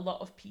said that a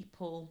lot of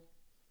people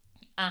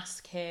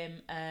ask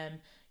him,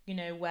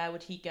 where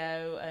would he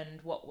go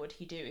and what would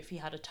he do if he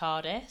had a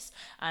TARDIS?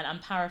 And I'm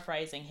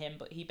paraphrasing him,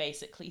 but he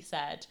basically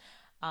said,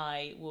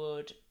 I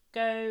would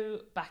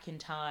go back in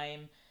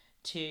time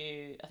to,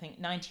 I think,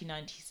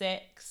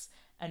 1996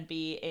 and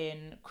be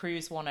in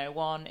Cruise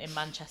 101 in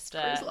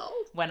Manchester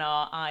when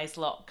our eyes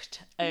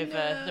locked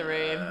over the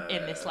room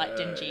in this like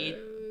dingy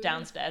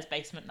downstairs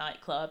basement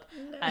nightclub,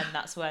 and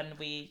that's when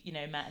we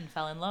met and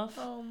fell in love.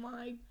 Oh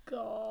my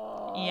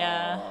god.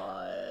 Yeah.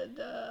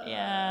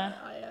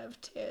 I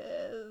have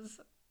tears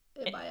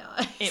in my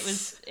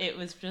eyes. It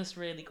was just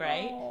really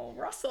great. Oh,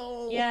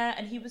 Russell. Yeah,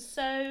 and he was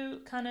so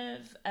kind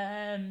of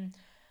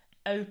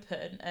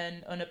open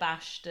and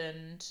unabashed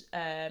and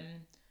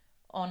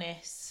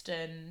honest,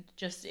 and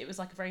just it was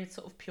like a very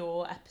sort of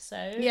pure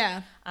episode.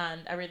 Yeah.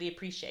 And I really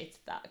appreciated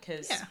that,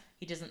 because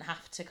he doesn't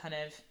have to kind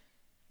of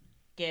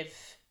give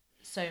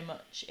so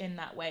much in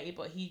that way,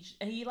 but he's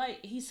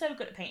so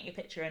good at painting a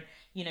picture, and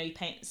he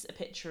paints a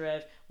picture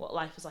of what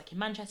life was like in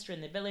Manchester,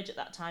 in the village at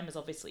that time, as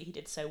obviously he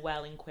did so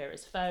well in Queer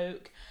as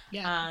Folk.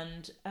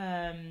 And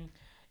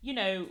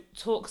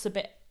talks a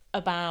bit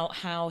about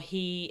how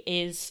he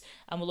is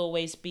and will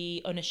always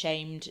be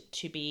unashamed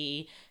to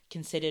be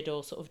considered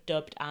or sort of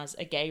dubbed as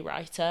a gay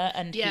writer,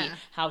 and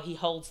how he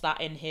holds that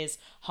in his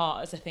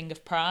heart as a thing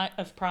of pride.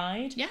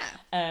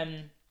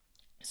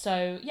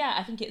 So yeah,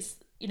 I think it's,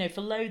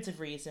 for loads of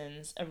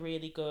reasons, a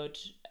really good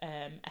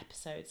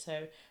episode.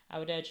 So I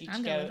would urge you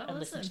to go and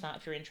listen to that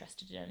if you're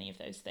interested in any of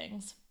those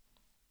things.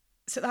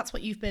 So that's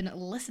what you've been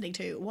listening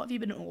to. What have you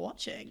been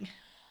watching?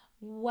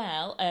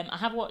 Well, I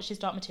have watched his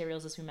Dark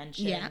Materials, as we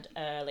mentioned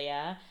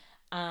earlier,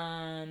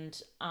 and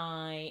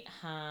I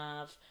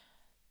have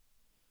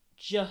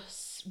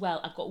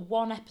I've got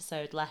one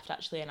episode left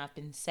actually, and I've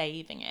been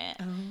saving it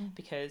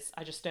because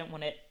I just don't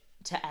want it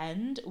to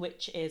end,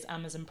 which is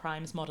Amazon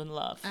Prime's Modern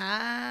Love.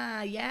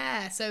 Ah,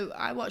 yeah. So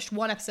I watched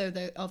one episode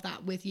of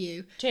that with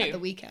you at the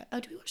weekend.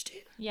 Oh, did we watch 2?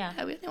 Yeah.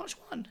 No, we only watched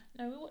 1.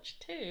 No, we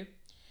watched 2.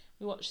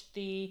 We watched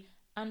the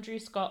Andrew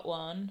Scott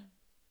one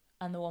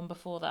and the one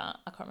before that.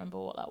 I can't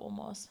remember what that one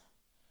was.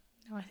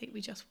 No, I think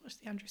we just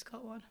watched the Andrew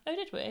Scott one. Oh,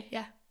 did we?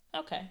 Yeah.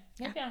 Okay.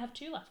 Maybe I have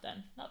 2 left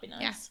then. That'd be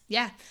nice.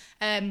 Yeah.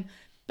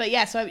 But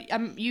yeah, so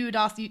you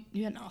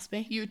didn't ask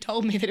me. You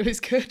told me that it was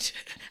good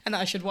and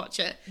that I should watch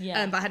it.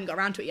 Yeah. But I hadn't got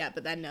around to it yet.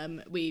 But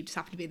then we just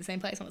happened to be in the same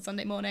place on a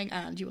Sunday morning,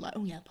 and you were like,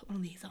 "Oh yeah, put one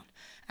of these on,"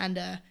 and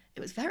it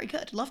was very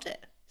good. Loved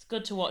it. It's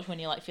good to watch when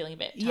you're like feeling a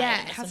bit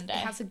tired on a Sunday. It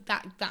has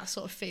that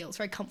sort of feel. It's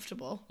very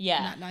comfortable. Yeah.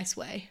 In that nice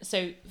way.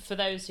 So for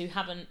those who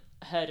haven't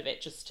heard of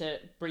it, just to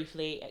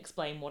briefly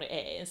explain what it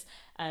is,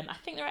 I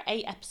think there are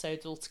 8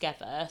 episodes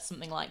altogether,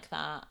 something like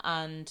that,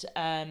 and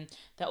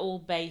they're all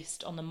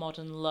based on the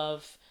Modern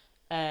Love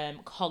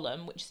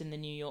column, which is in the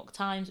New York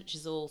Times, which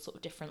is all sort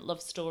of different love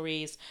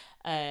stories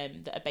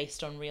that are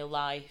based on real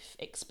life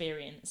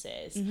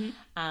experiences.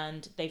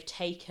 And they've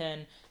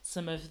taken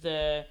some of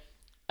the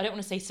I don't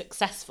want to say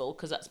successful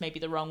because that's maybe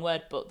the wrong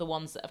word, but the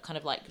ones that have kind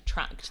of like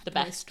tracked the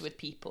best with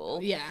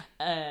people,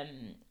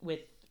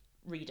 with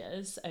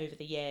readers over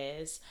the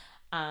years.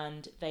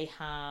 And they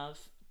have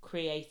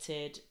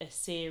created a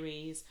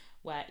series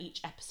where each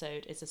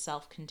episode is a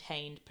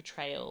self-contained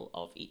portrayal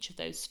of each of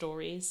those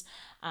stories,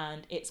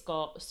 and it's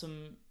got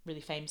some really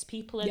famous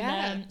people in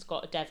them. It's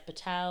got Dev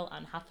Patel,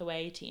 Anne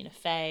Hathaway, Tina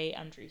Fey,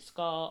 Andrew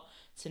Scott,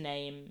 to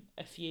name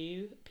a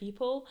few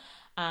people,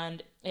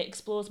 and it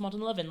explores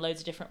modern love in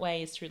loads of different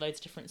ways through loads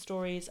of different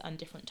stories and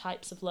different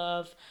types of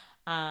love.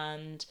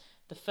 And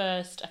the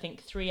first, I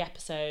think, 3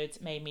 episodes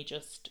made me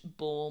just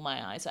bawl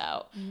my eyes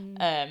out,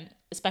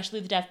 especially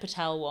the Dev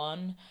Patel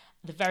one.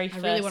 The very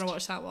first, I really want to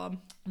watch that one.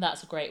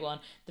 That's a great one.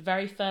 The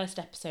very first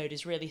episode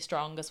is really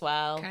strong as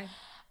well. Okay.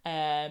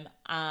 And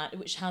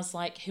which has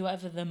like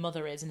whoever the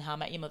mother is in How I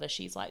Met Your Mother.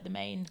 She's like the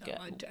main girl.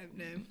 I don't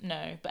know.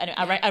 No, but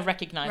anyway, I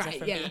recognise her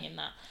from being in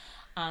that.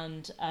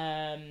 And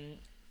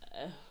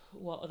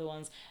what other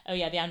ones? Oh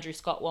yeah, the Andrew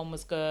Scott one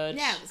was good.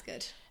 Yeah, it was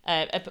good.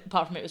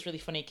 Apart from it was really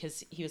funny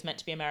because he was meant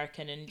to be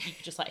American, and you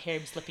could just like hear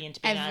him slipping into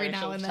being every Irish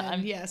now all and the then.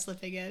 time. Yeah,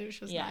 slipping in,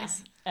 which was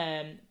nice.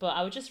 But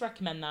I would just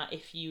recommend that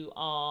if you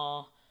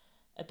are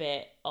a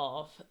bit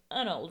of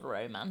an old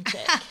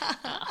romantic at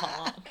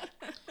heart.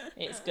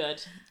 It's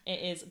good. It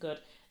is good.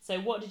 So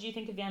what did you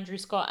think of the Andrew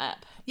Scott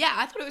ep? Yeah,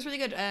 I thought it was really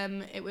good.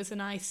 It was a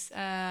nice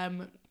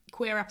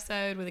queer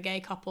episode with a gay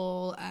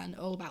couple, and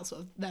all about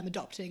sort of them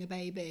adopting a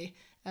baby,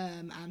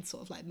 and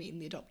sort of like meeting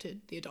the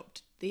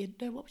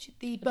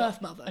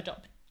birth mother.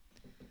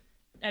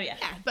 Oh yeah,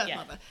 birth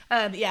mother.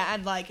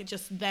 And like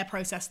just their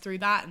process through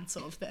that, and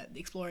sort of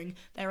exploring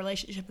their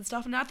relationship and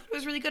stuff. And I thought it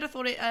was really good. I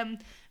thought it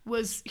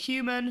was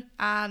human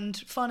and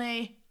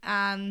funny,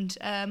 and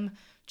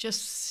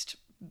just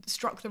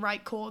struck the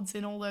right chords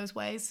in all those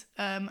ways.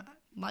 And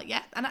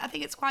I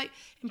think it's quite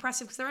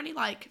impressive because they're only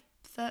like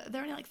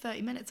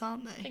 30 minutes,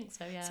 aren't they? I think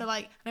so, yeah. So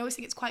like, I always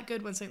think it's quite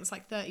good when something that's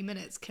like 30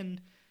 minutes can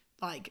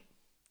like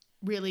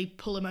really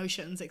pull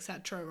emotions,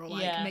 etc., or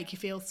like make you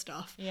feel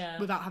stuff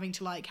without having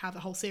to like have a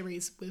whole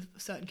series with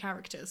certain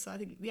characters. So I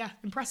think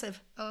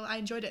impressive. I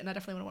enjoyed it, and I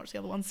definitely want to watch the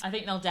other ones. I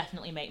think they'll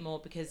definitely make more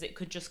because it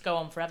could just go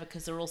on forever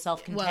because they're all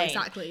self-contained. Well,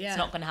 exactly, yeah. It's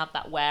not going to have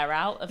that wear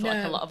out of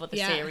like a lot of other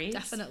series.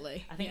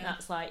 Definitely. I think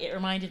that's like, it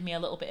reminded me a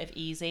little bit of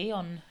Easy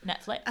on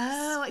Netflix.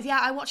 Oh yeah,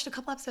 I watched a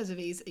couple episodes of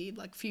Easy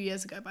like a few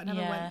years ago, but I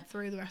never went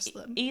through the rest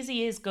of them.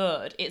 Easy is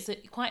good. It's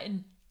quite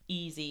an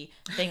easy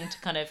thing to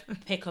kind of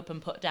pick up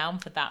and put down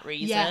for that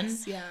reason.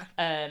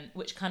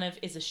 Which kind of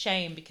is a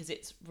shame because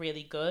it's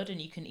really good,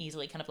 and you can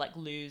easily kind of like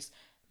lose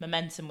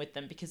momentum with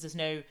them because there's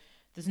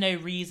no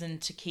reason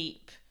to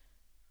keep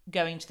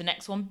going to the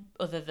next one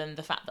other than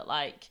the fact that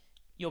like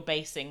you're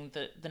basing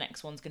the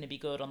next one's going to be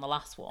good on the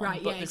last one.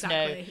 Right, but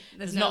exactly.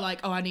 There's no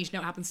like, I need to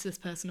know what happens to this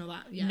person or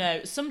that. Yeah.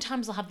 No,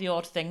 sometimes I'll have the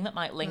odd thing that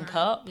might link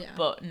up,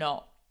 but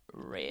not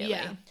really.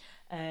 Yeah.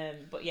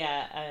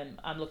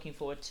 I'm looking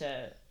forward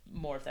to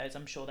more of those.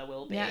 I'm sure there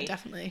will be. Yeah,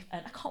 definitely.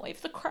 And I can't wait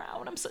for The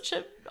Crown. I'm such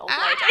an old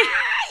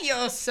lady.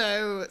 You're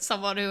so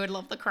someone who would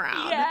love The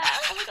Crown. Yeah.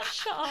 Oh my god,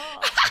 shut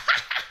up.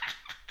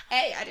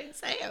 Hey, I didn't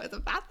say it was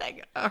a bad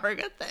thing or a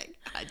good thing.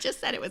 I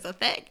just said it was a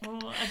thing.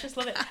 Oh, I just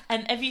love it.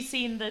 And have you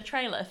seen the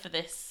trailer for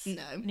this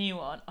new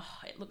one? Oh,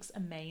 it looks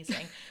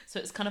amazing. So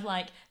it's kind of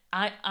like,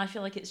 I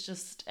feel like it's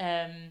just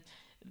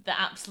the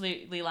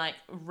absolutely like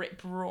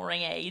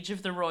rip-roaring age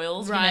of the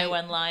royals, you know,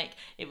 when like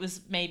it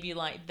was maybe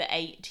like the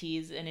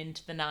 80s and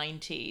into the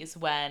 90s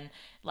when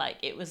like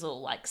it was all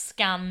like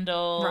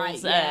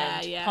scandals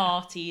and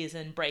parties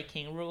and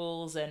breaking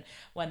rules, and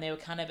when they were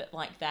kind of at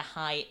like their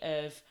height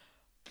of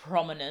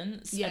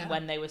prominence, and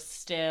when they were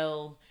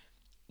still,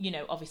 you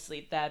know,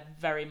 obviously they're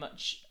very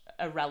much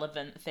a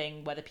relevant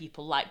thing whether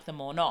people like them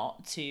or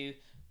not to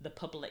the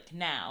public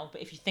now,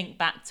 but if you think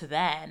back to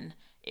then,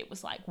 it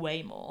was like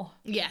way more.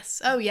 Yes.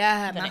 Oh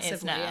yeah, than massively. It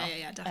is now.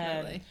 Yeah,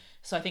 definitely.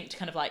 So I think to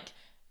kind of like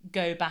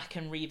go back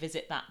and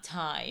revisit that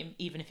time,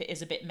 even if it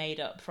is a bit made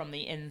up from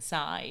the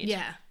inside,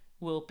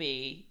 will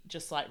be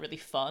just like really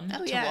fun to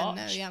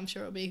watch. I'm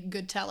sure it'll be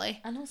good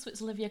telly. And also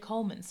it's Olivia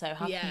Colman, so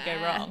how can you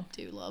go wrong?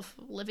 Do love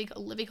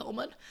Olivia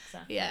Colman.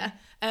 Exactly. Yeah.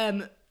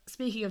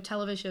 Speaking of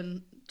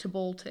television to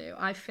ball to,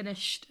 I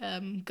finished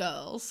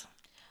Girls.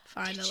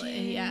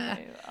 Finally, yeah.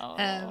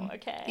 Oh,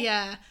 okay.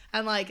 Yeah,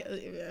 and like,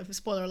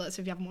 spoiler alerts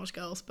if you haven't watched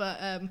Girls, but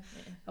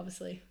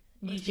obviously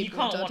you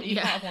can't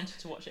have wanted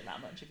to watch it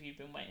that much if you've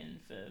been waiting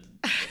for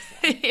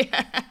this.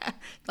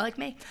 Like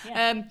me.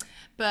 Yeah.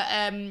 But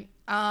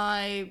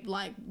I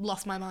like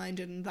lost my mind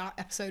in that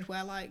episode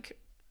where like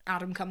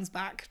Adam comes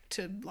back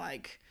to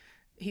like,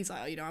 he's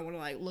like, oh, you know, I want to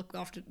like look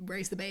after,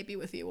 raise the baby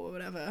with you or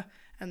whatever.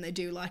 And they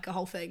do like a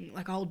whole thing,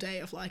 like a whole day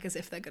of like as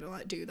if they're gonna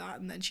like do that,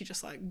 and then she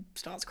just like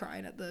starts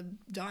crying at the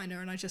diner,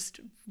 and I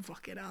just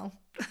fucking hell,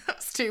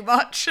 that's too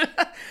much.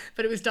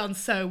 But it was done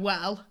so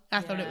well.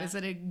 I thought it was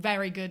a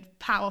very good,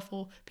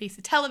 powerful piece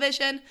of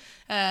television.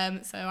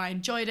 So I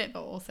enjoyed it,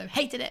 but also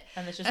hated it.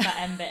 And there's just that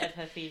end bit of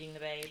her feeding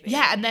the baby.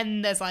 Yeah, and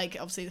then there's like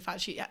obviously the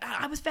fact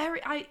I was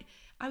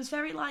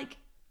very like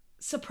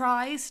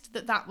surprised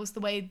that was the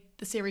way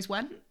the series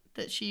went.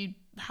 That she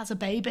has a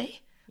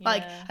baby.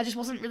 Like, Yeah. I just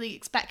wasn't really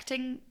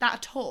expecting that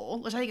at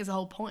all, which I think is the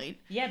whole point.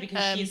 Yeah,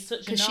 because she's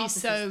such a narcissist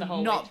she's so the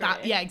whole not way through.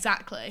 that. Yeah,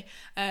 exactly.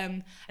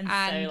 And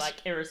so like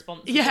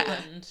irresponsible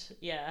Yeah. and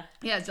yeah.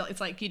 Yeah,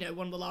 it's like, you know,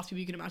 one of the last people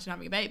you can imagine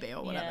having a baby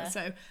or whatever. Yeah.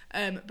 So,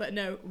 but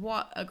no,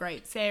 what a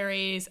great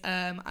series.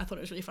 I thought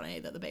it was really funny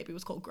that the baby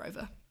was called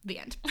Grover. The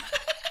end.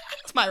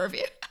 That's my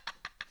review.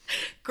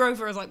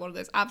 Grover is like one of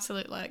those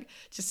absolute, like,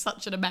 just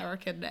such an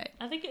American name.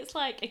 I think it's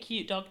like a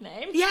cute dog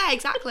name. Yeah,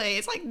 exactly.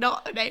 It's like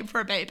not a name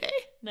for a baby.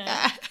 No.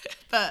 Yeah.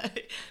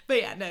 But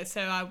yeah, no.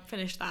 So I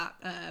finished that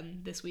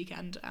this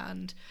weekend,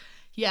 and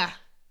yeah,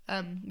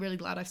 I'm really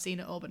glad I've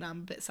seen it all. But now I'm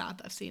a bit sad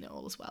that I've seen it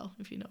all as well,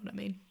 if you know what I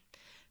mean.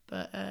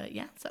 But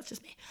yeah, so that's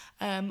just me.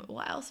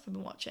 What else have I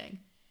been watching?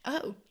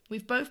 Oh,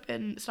 we've both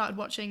started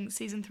watching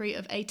season 3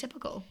 of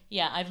Atypical.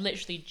 Yeah, I've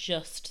literally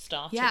just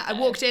started. Yeah, I though.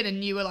 walked in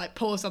and you were like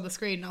paused on the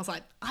screen, and I was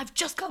like, I've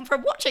just come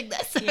from watching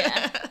this.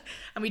 Yeah.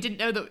 And we didn't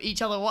know that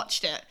each other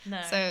watched it. No.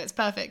 So it's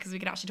perfect because we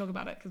can actually talk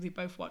about it because we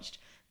both watched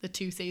the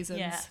 2 seasons.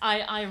 Yeah,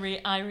 I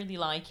really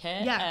like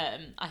it. Yeah.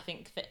 I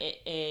think that it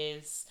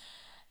is,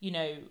 you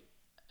know,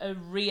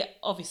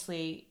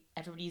 obviously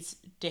everybody's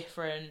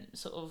different,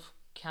 sort of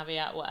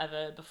caveat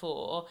whatever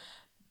before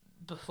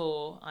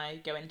I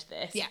go into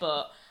this. Yeah.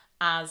 But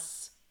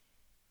as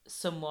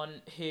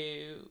someone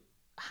who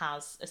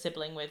has a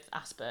sibling with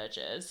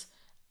Asperger's,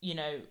 you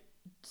know,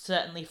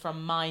 certainly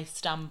from my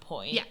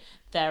standpoint, Yeah.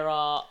 there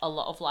are a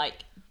lot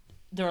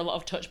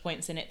of touch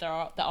points in it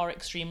that are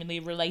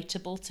extremely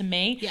relatable to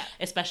me. Yeah.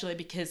 Especially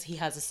because he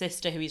has a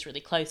sister who he's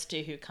really close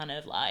to, who kind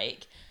of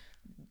like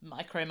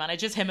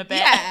micromanages him a bit.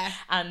 Yeah.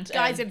 And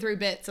Guides him through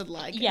bits and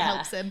like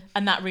helps him.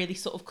 And that really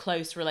sort of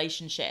close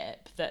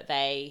relationship that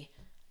they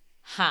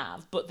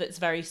have, but that's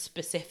very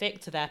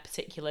specific to their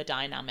particular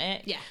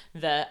dynamic. Yeah.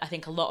 That I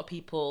think a lot of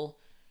people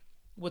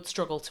would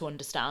struggle to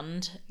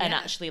understand. And Yeah.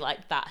 actually,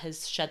 like, that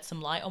has shed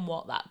some light on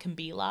what that can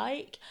be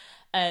like.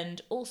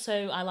 And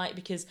also I like,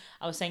 because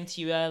I was saying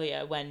to you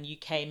earlier when you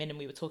came in and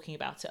we were talking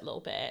about it a little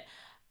bit,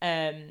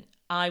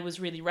 I was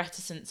really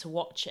reticent to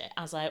watch it,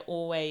 as I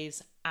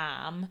always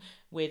am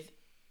with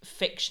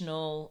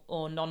fictional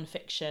or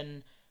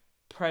non-fiction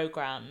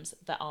programs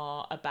that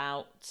are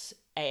about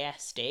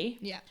ASD.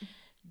 Yeah.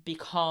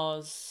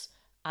 Because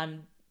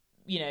I'm,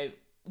 you know,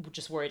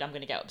 just worried I'm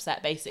going to get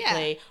upset,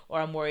 basically. Yeah. Or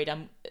I'm worried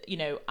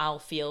I'll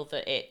feel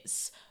that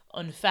it's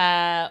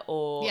unfair,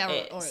 or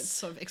or it's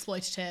sort of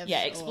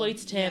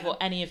exploitative. or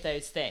any of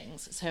those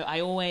things. So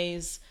I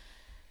always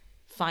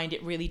find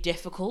it really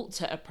difficult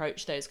to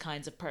approach those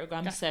kinds of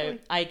programs. Definitely.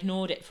 So I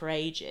ignored it for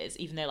ages,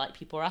 even though like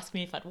people were asking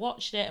me if I'd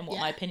watched it and what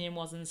my opinion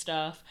was and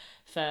stuff,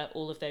 for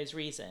all of those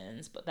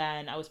reasons. But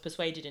then I was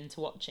persuaded into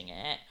watching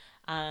it,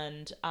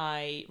 and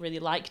I really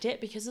liked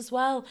it because, as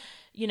well,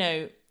 you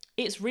know,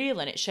 it's real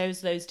and it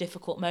shows those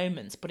difficult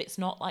moments, but it's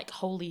not like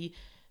wholly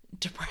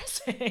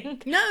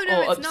depressing No,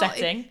 or it's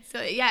upsetting.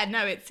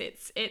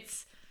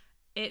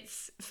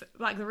 It's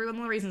like one of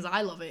the reasons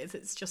I love it is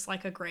it's just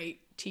like a great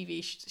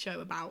TV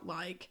show about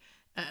like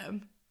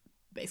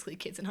basically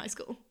kids in high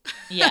school.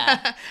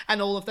 Yeah.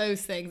 And all of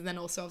those things, and then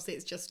also obviously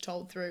it's just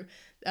told through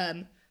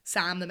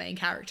Sam, the main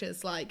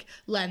character's like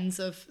lens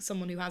of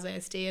someone who has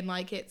ASD, and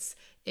like it's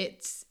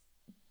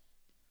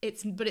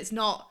but it's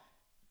not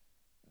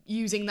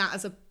using that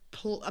as a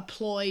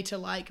ploy to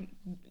like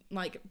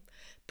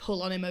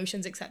pull on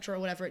emotions, etc., or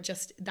whatever. It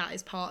just, that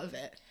is part of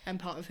it and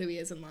part of who he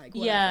is, and like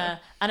whatever. Yeah,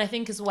 and I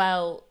think as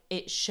well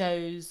it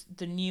shows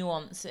the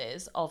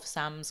nuances of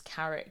Sam's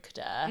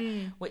character,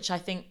 which I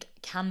think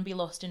can be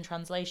lost in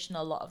translation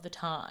a lot of the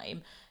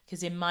time,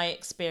 because in my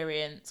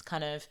experience,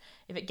 kind of,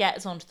 if it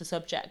gets onto the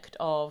subject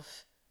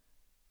of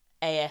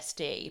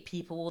ASD,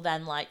 people will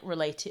then like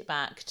relate it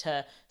back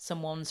to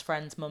someone's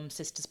friend's mum,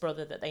 sister's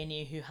brother that they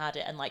knew who had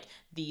it, and like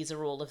these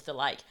are all of the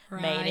like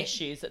main Right.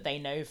 issues that they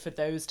know for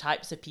those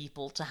types of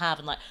people to have,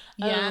 and like,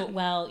 Yeah. oh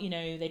well, you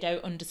know, they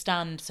don't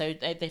understand, so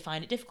they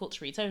find it difficult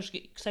to read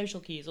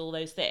social cues, all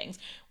those things,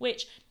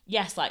 which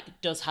yes, like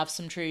does have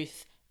some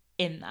truth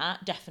in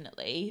that,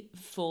 definitely,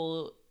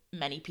 for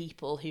many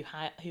people who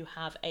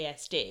have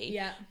ASD.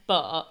 Yeah.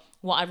 But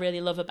what I really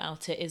love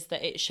about it is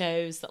that it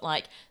shows that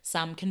like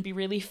Sam can be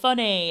really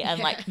funny and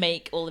like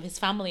make all of his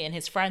family and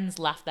his friends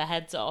laugh their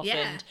heads off. Yeah.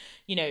 And,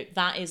 you know,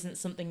 that isn't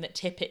something that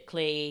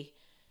typically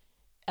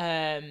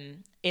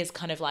is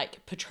kind of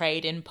like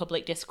portrayed in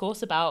public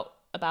discourse about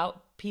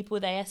people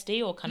with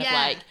ASD, or kind of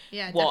like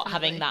what definitely.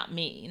 having that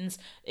means.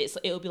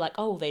 It'll be like,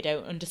 oh, they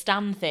don't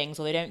understand things,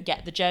 or they don't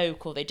get the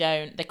joke, or they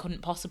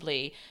couldn't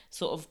possibly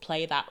sort of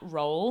play that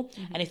role.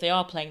 Mm-hmm. And if they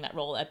are playing that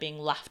role, they're being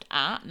laughed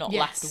at, not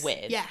laughed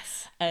with.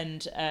 Yes.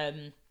 And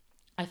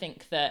I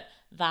think that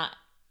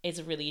is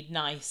a really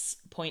nice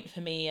point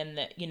for me, and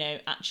that, you know,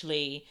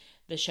 actually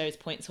the show's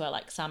points where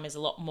like Sam is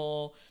a lot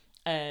more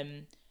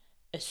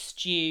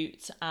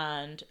astute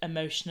and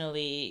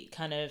emotionally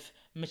kind of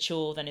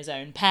mature than his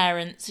own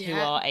parents, who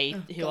are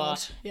atypical, who are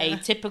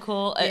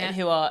atypical.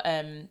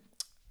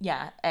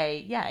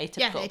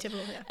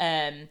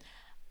 Atypical.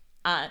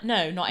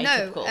 No, not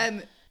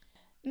atypical.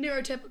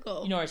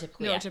 neurotypical.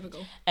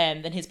 Neurotypical.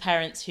 Than his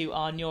parents who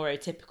are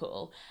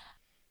neurotypical.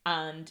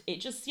 And it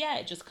just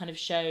kind of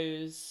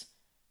shows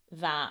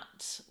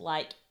that,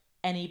 like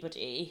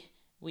anybody,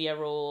 we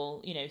are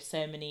all, you know,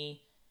 so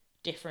many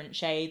different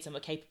shades, and we're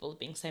capable of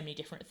being so many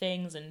different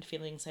things and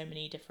feeling so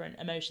many different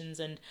emotions.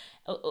 And,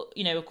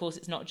 you know, of course,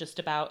 it's not just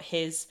about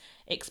his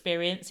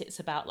experience, it's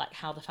about like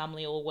how the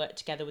family all work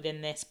together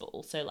within this, but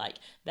also like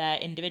their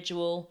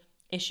individual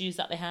issues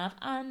that they have,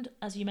 and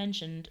as you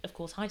mentioned, of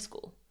course, high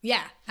school.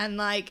 Yeah, and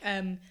like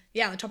on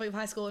the topic of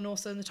high school, and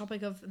also on the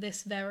topic of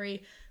this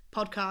very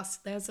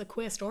podcast, there's a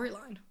queer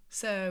storyline.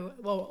 So,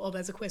 or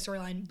there's a queer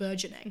storyline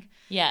burgeoning.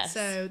 Yes.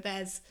 So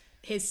there's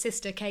his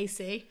sister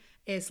Casey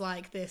is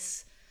like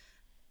this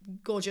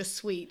gorgeous,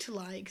 sweet,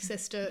 like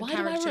sister. Why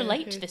do I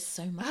relate to this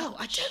so much? Oh,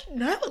 I don't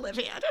know,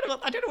 Olivia. I don't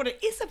know what it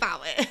is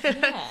about it.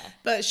 Yeah.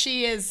 But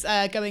she is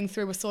going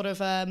through a sort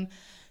of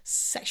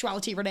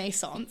sexuality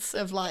renaissance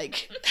of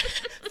like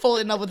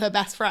falling in love with her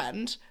best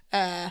friend,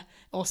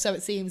 or so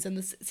it seems. And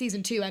the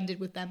season 2 ended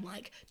with them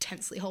like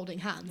tensely holding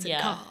hands in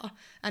a car,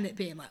 and it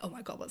being like, oh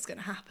my god, what's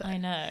gonna happen? I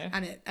know.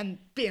 And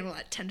being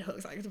like tender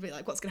hooks, like to be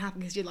like, what's gonna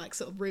happen? Because you're like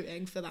sort of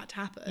rooting for that to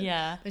happen.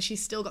 Yeah. And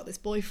she's still got this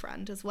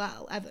boyfriend as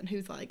well, Evan,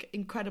 who's like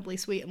incredibly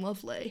sweet and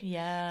lovely.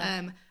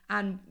 Yeah.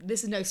 And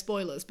this is no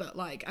spoilers, but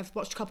like I've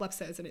watched a couple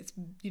episodes, and it's,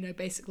 you know,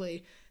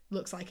 basically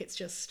looks like it's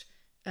just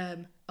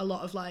a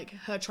lot of like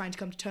her trying to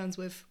come to terms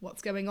with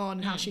what's going on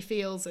and how she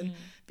feels, and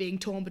being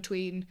torn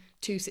between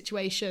two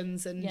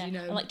situations, and you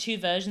know, and like two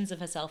versions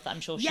of herself that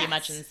I'm sure she Yes.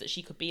 imagines that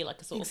she could be,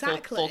 like a sort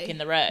Exactly. of fork in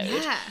the road.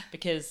 Yeah.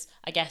 Because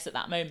I guess at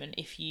that moment,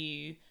 if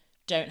you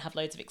don't have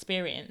loads of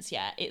experience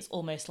yet, it's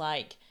almost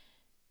like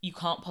you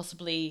can't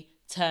possibly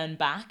turn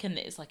back, and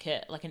it's like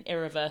an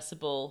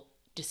irreversible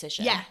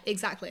decision. Yeah,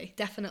 exactly.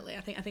 Definitely.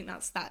 I think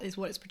that is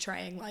what it's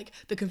portraying, like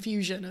the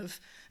confusion of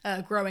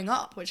growing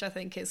up, which I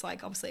think is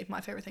like obviously my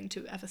favorite thing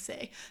to ever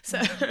see. So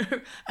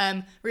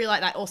really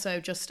like that. Also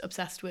just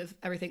obsessed with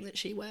everything that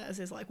she wears,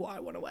 is like what I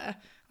want to wear.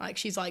 Like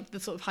she's like the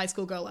sort of high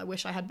school girl I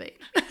wish I had been.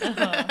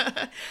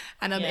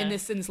 And in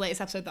this latest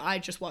episode that I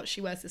just watched,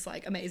 she wears this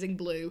like amazing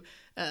blue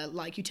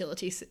like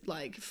utility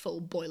like full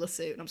boiler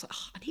suit, and I was like,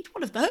 oh, I need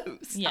one of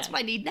those. Yeah. That's what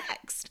I need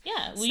next.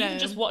 Yeah, well, you can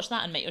just watch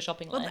that and make your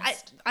shopping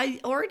list. I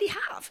already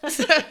have.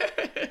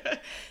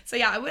 So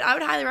yeah, I would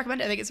highly recommend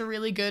it. I think it's a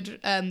really good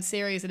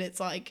series, and it's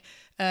like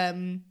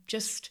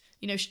just,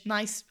 you know,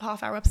 nice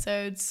half-hour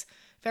episodes,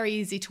 very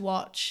easy to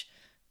watch,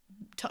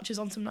 touches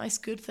on some nice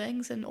good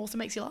things, and also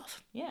makes you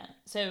laugh. Yeah.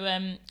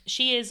 So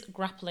she is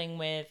grappling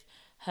with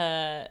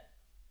her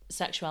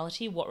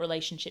sexuality, what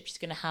relationship she's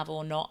going to have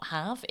or not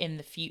have in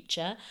the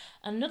future.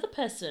 Another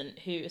person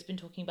who has been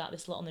talking about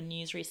this a lot on the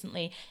news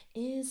recently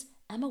is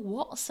Emma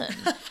Watson,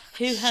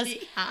 who has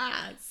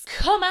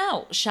come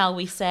out, shall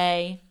we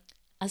say,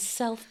 as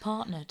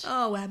self-partnered.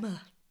 Oh,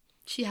 Emma.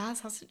 She has,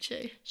 hasn't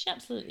she? She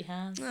absolutely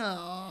has.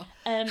 Oh.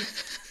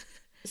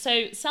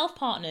 So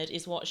self-partnered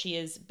is what she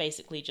is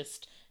basically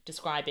just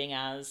describing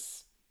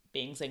as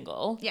being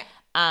single. Yeah.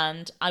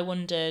 And I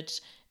wondered,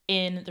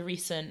 in the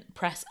recent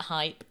press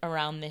hype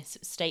around this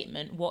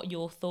statement, what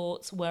your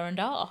thoughts were and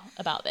are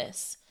about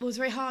this. It was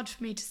very hard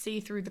for me to see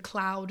through the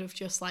cloud of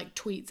just like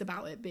tweets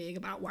about it being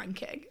about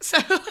wanking. So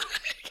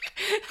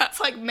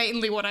that's like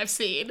mainly what I've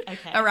seen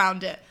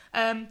around it.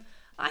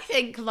 I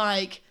think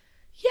like,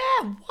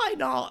 yeah, why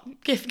not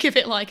give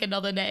it like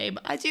another name?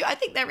 I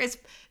think there is.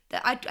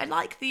 I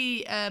like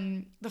the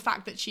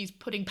fact that she's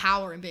putting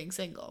power in being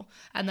single,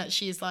 and that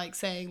she's like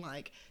saying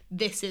like,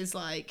 this is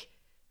like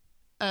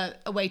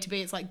a way to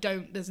be. It's like,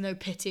 there's no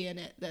pity in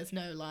it. There's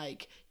no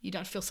like, you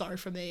don't feel sorry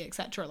for me,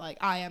 etc. Like,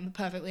 I am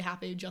perfectly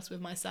happy just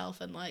with myself,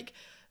 and like,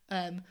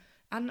 and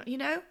you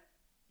know,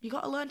 you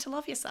got to learn to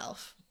love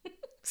yourself.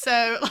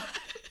 So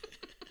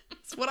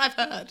that's what I've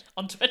heard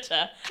on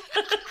Twitter.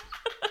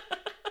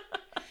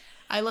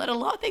 I learned a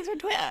lot of things from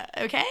Twitter,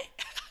 okay?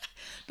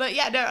 But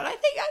yeah, no, and I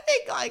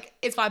think like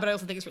it's fine, but I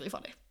also think it's really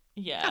funny.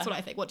 Yeah. That's what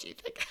I think. What do you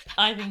think?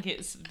 I think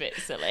it's a bit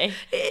silly.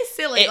 It is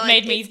silly. It like,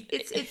 made me...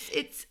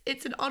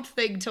 It's an odd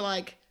thing to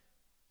like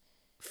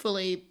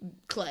fully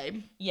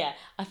claim. Yeah.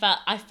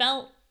 I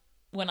felt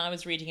when I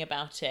was reading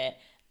about it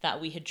that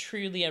we had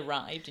truly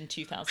arrived in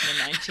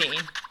 2019.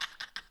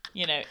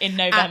 You know, in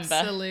November.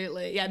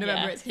 Absolutely. Yeah,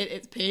 November, it's hit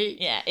its peak.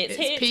 Yeah, it's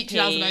hit its peak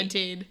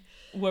 2019.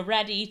 We're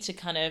ready to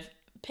kind of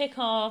pick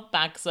our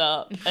bags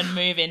up and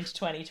move into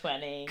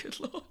 2020. Good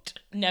Lord.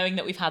 Knowing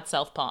that we've had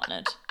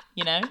self-partnered,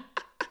 you know?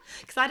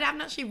 Because I haven't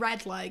actually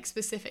read like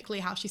specifically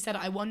how she said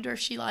it. I wonder if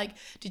she like,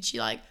 did she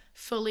like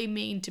fully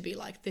mean to be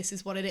like, this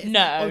is what it is?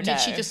 No, or did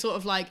she just sort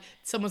of like,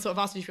 someone sort of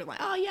asked her, she was like,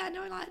 oh yeah,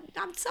 no, like,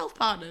 I'm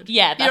self-partnered.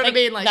 Yeah. You know what I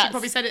mean? Like she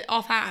probably said it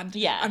offhand.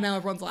 Yeah. And now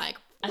everyone's like,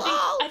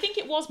 I think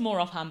it was more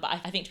offhand, but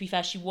I think, to be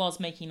fair, she was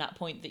making that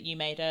point that you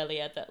made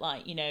earlier, that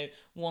like, you know,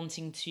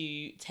 wanting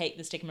to take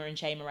the stigma and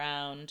shame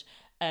around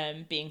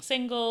being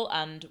single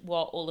and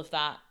what all of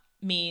that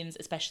means,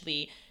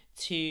 especially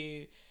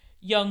to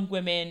young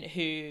women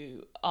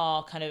who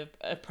are kind of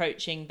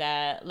approaching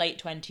their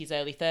late 20s,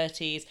 early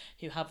 30s,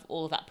 who have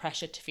all of that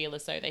pressure to feel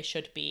as though they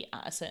should be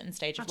at a certain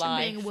stage of Imagine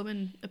life. being a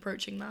woman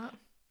approaching that.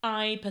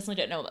 I personally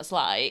don't know what that's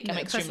like. No, I'm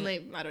extremely,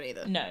 personally, I don't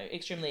either. no,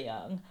 extremely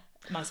young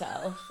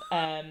myself.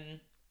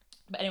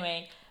 But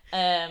anyway,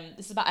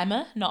 this is about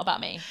Emma, not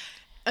about me.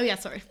 Oh yeah,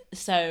 sorry.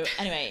 So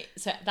anyway,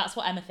 so that's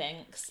what Emma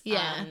thinks.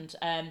 Yeah. And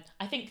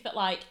I think that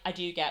like I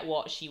do get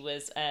what she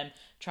was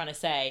trying to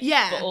say.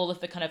 Yeah. But all of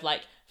the kind of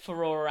like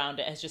furore around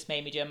it has just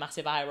made me do a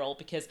massive eye roll,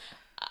 because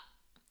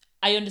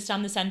I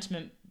understand the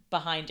sentiment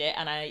behind it,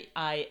 and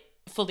I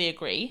fully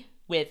agree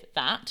with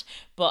that.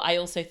 But I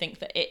also think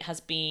that it has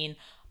been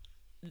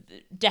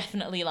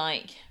definitely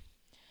like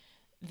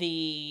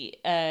the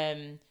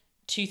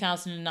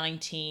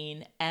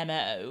 2019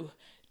 MO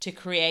to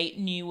create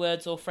new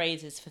words or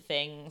phrases for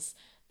things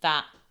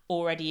that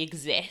already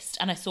exist.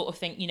 And I sort of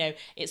think, you know,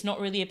 it's not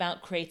really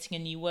about creating a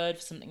new word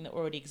for something that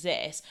already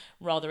exists.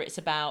 Rather, it's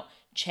about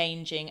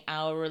changing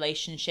our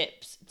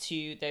relationships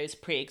to those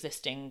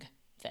pre-existing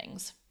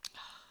things.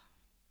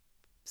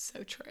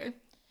 So true.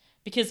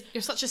 Because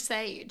You're such a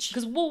sage.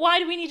 well, why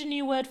do we need a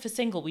new word for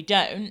single? We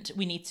don't.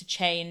 We need to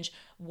change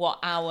what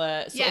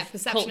our sort of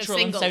perception cultural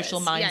of and single social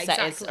is.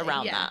 mindset is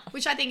around that.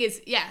 Which I think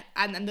is,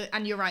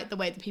 and you're right, the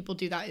way that people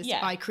do that is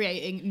by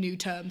creating new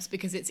terms,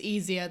 because it's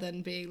easier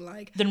than being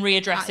like... Than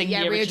readdressing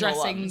the original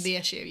ones. the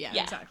issue,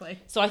 exactly.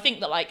 So I think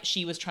that like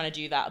she was trying to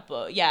do that,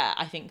 but yeah,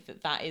 I think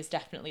that that is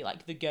definitely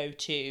like the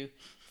go-to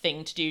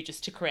thing to do,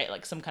 just to create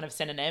like some kind of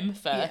synonym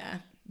for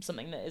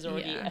something that is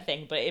already a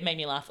thing. But it made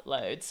me laugh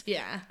loads.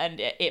 Yeah.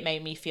 And it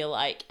made me feel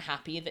like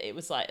happy that it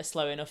was like a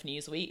slow enough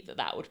news week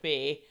that would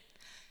be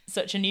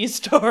such a news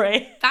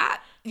story.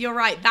 That, you're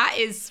right, that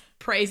is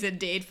praise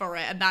indeed for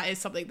it, and that is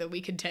something that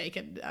we can take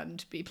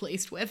and be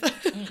pleased with,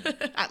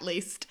 at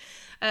least.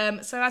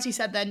 So as you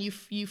said then,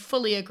 you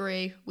fully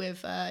agree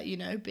with,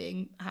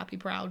 being a happy,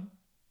 proud,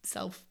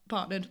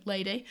 self-partnered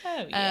lady.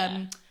 Oh,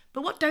 yeah.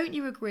 But what don't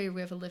you agree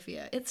with,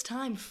 Olivia? It's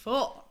time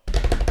for...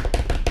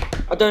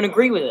 I don't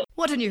agree with it.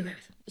 What don't you agree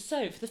with?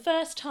 So, for the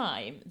first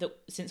time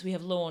since we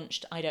have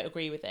launched I Don't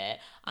Agree With It,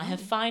 I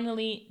have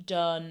finally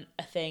done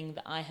a thing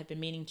that I have been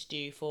meaning to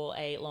do for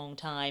a long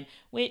time,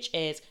 which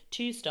is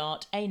to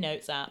start a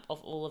notes app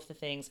of all of the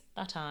things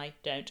that I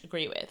don't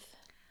agree with.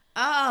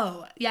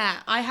 Oh,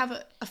 yeah, I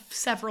have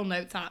several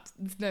notes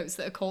that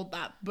are called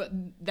that, but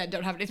then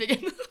don't have anything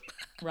in them.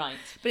 Right.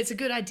 But it's a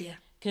good idea.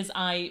 Because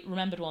I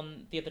remembered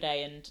one the other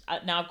day,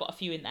 and now I've got a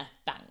few in there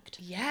banked.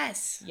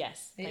 Yes.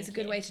 Yes. It's a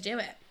good way to do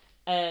it.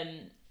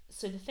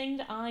 So the thing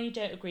that I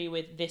don't agree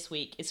with this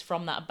week is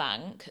from that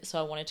bank, so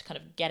I wanted to kind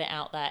of get it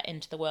out there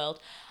into the world,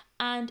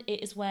 and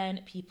it is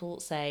when people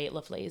say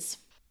lovelies.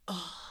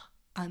 Oh,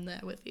 I'm there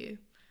with you.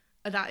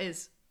 That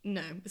is,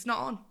 no, it's not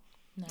on.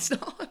 No. It's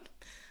not on.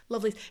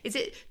 Lovelies.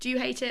 Do you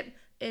hate it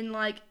in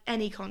like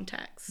any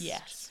context?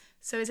 Yes.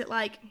 So is it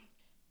like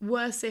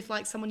worse if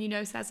like someone you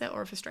know says it,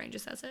 or if a stranger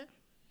says it?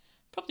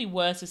 Probably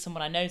worse if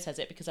someone I know says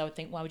it, because I would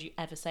think, why would you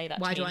ever say that to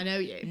me? Why do I know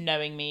you?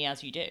 Knowing me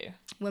as you do.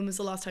 When was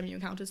the last time you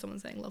encountered someone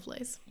saying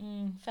lovelies?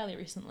 Fairly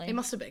recently. It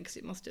must have been,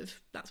 because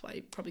that's why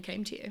it probably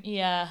came to you.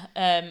 Yeah.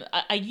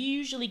 I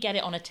usually get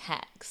it on a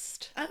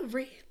text. Oh,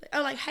 really?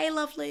 Oh, like, hey,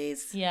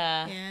 lovelies.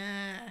 Yeah.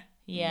 Yeah.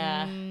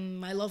 Yeah.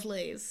 My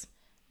lovelies.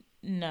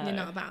 No. You're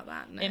not about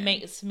that, no. It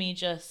makes me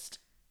just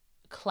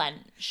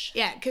clench.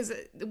 Yeah, because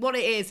what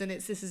it is, and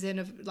this is in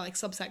a like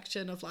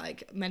subsection of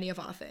like many of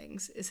our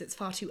things, is it's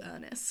far too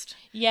earnest.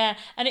 Yeah,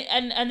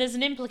 and there's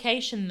an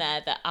implication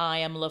there that I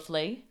am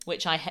lovely,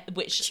 which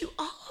you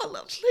are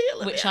lovely,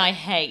 Olivia. which I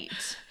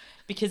hate,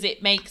 because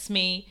it makes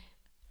me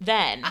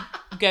then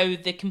go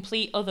the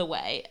complete other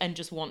way and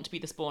just want to be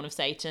the spawn of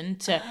Satan,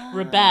 to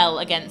rebel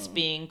against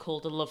being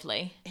called a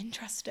lovely.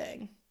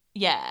 Interesting.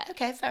 Yeah.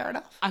 Okay, fair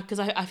enough. Because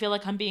I feel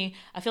like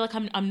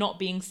I'm not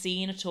being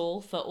seen at all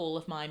for all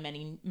of my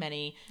many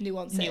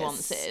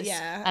nuances.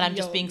 Yeah. And I'm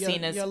just being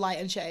seen as your light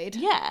and shade.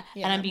 Yeah.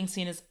 And I'm being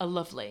seen as a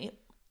lovely.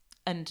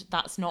 And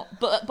that's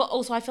not, but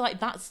also I feel like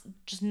that's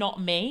just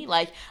not me.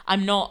 Like,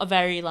 I'm not a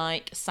very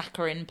like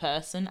saccharine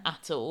person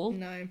at all.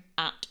 No.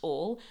 At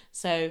all.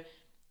 So,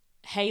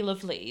 hey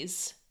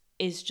lovelies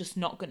is just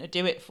not going to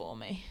do it for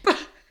me.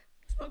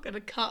 It's not going to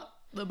cut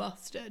the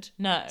mustard.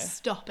 No.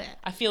 Stop it.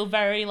 I feel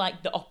very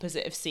like the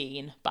opposite of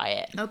seen by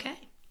it.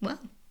 Okay. Well,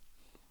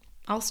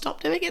 I'll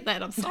stop doing it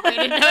then. I'm sorry.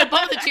 I didn't know it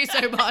bothered you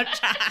so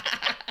much.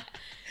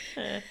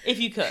 If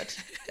you could.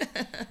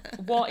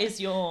 What is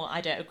your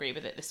I don't agree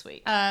with it this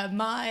week?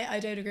 My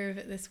I don't agree with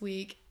it this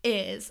week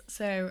is,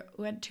 so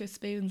went to a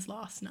Spoons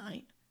last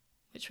night,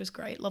 which was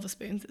great. Love a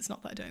Spoons. It's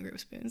not that I don't agree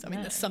with Spoons. I mean,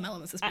 there's some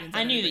elements of Spoons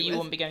I knew that you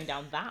wouldn't be going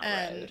down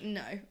that road.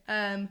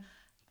 No.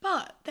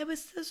 But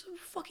there's a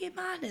fucking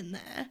man in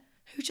there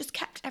who just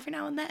kept every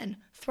now and then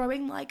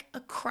throwing like a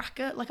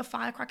cracker, like a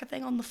firecracker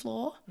thing on the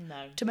floor.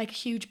 No. To make a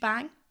huge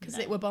bang, because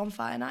it were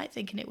bonfire night,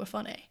 thinking it were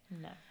funny.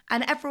 No.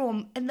 And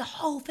everyone, and the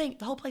whole place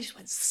just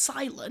went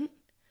silent.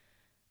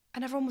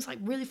 And everyone was like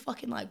really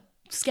fucking like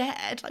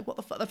scared. Like, what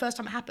the fuck? The first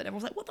time it happened,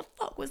 everyone was like, what the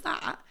fuck was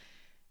that?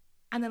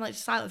 And then like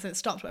silence and it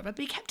stopped, whatever.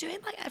 But he kept doing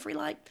like every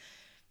like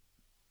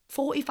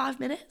 45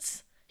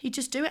 minutes. He'd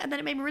just do it, and then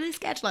it made me really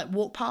scared to like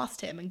walk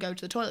past him and go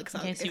to the toilet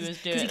because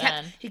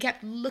he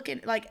kept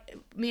looking. Like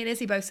me and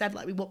Izzy both said,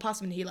 like we walked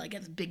past him and he like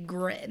gets a big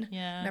grin.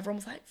 Yeah. And everyone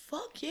was like,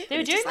 "Fuck you." They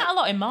were doing that a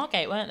lot in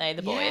Margate, weren't they?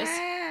 The boys.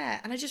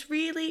 Yeah, and I just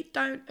really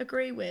don't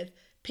agree with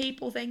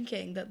people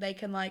thinking that they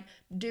can like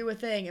do a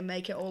thing and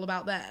make it all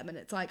about them. And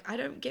it's like, I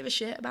don't give a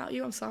shit about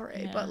you. I'm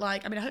sorry, but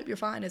like, I mean, I hope you're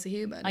fine as a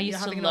human. And you're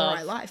having an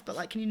alright life, but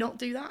like, can you not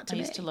do that to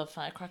me? I used to love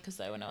firecrackers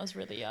though when I was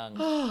really young.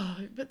 Oh,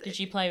 but did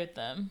you play with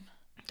them?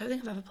 I don't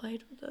think I've ever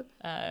played with them.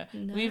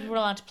 No. We were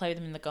allowed to play with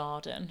them in the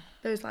garden.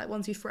 Those like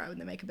ones you throw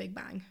and they make a big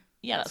bang.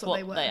 Yeah, that's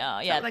what they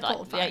are.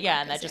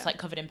 Yeah, and they're just like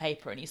covered in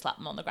paper and you slap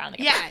them on the ground.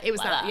 Yeah, it was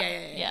like that.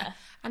 Yeah.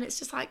 And it's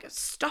just like,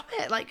 stop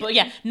it. Like, but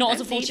yeah, not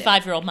as a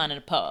 45-year-old man in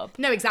a pub.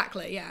 No,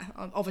 exactly. Yeah,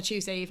 of a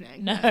Tuesday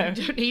evening. No,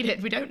 we don't need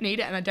it. We don't need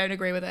it, and I don't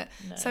agree with it.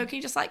 No. So can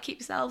you just like keep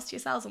yourselves to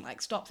yourselves and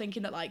like stop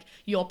thinking that like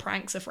your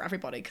pranks are for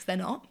everybody because they're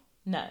not.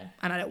 No.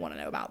 And I don't want to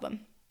know about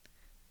them.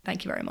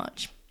 Thank you very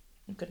much.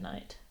 Good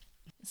night.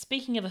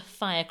 Speaking of a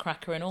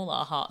firecracker in all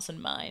our hearts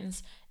and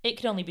minds, it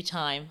could only be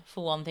time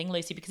for one thing,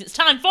 Lucy, because it's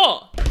time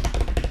for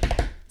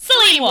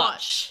Celine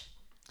Watch.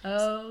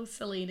 Oh,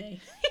 Celine.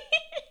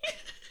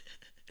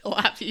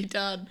 What have you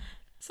done?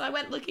 So I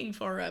went looking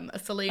for a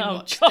Celine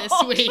Watch this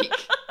week.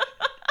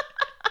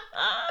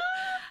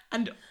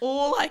 And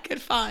all I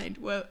could find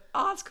were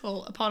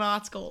article upon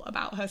article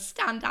about her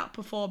standout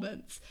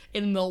performance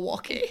in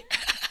Milwaukee.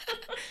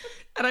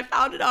 And I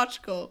found an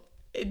article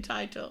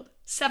entitled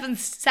Seven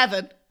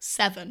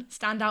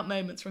Standout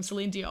Moments from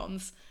Celine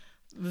Dion's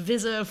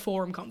Visa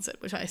Forum concert,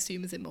 which I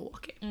assume is in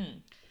Milwaukee.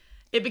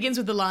 It begins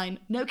with the line,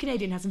 "No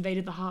Canadian has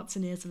invaded the hearts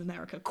and ears of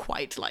America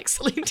quite like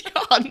Celine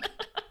Dion."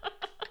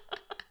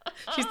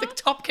 She's the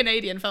top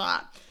Canadian for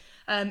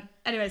that.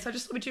 Anyway, so I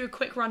just want to do a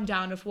quick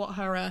rundown of what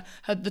her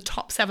the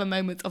top 7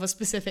 moments of a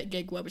specific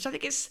gig were, which I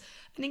think is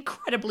an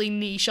incredibly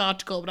niche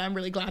article, but I'm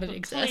really glad it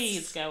exists.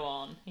 Please go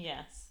on.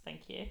 Yes,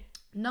 thank you.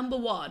 Number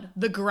 1,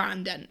 the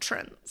grand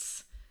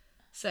entrance.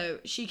 So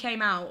she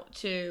came out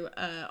to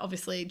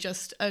obviously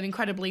just an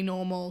incredibly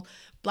normal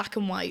black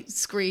and white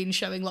screen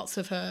showing lots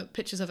of her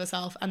pictures of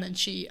herself, and then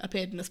she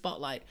appeared in the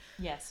spotlight.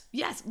 Yes.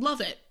 Yes,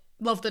 love it.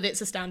 Love that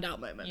it's a standout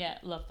moment. Yeah,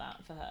 love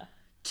that for her.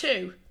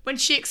 2, when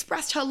she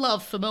expressed her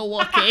love for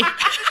Milwaukee.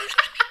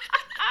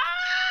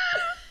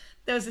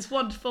 There was this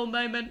wonderful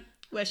moment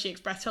where she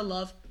expressed her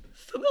love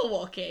for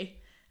Milwaukee,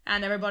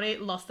 and everybody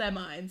lost their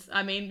minds.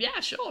 I mean, yeah,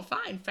 sure,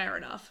 fine, fair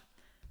enough.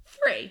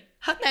 3,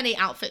 her many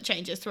outfit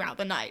changes throughout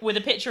the night. With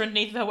a picture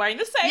underneath of her wearing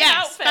the same outfit.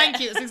 Yes, thank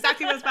you. That's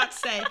exactly what I was about to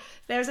say.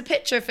 There's a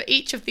picture for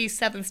each of these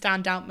 7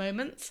 standout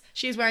moments.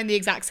 She's wearing the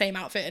exact same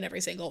outfit in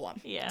every single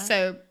one. Yeah.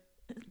 So,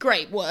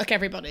 great work,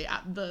 everybody,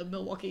 at the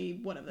Milwaukee,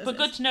 whatever this But is.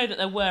 good to know that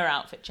there were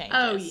outfit changes.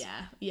 Oh,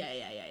 yeah.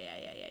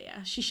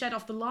 Yeah. She shed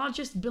off the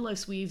largest billow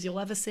sleeves you'll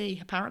ever see,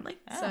 apparently.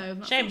 Oh.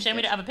 So Shame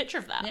we don't have a picture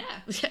of that.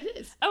 Yeah, it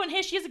is. Oh, and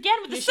here she is again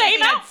with the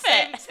same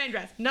outfit. Same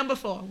dress. Number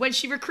 4, when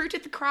she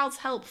recruited the crowd's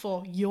help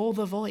for You're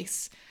the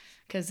Voice.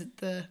 Because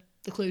the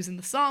clue's in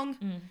the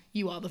song,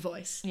 you are the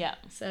voice. Yeah.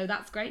 So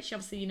that's great. She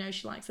obviously,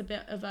 she likes a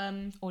bit of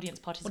audience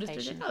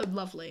participation. Oh,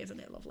 lovely, isn't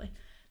it lovely?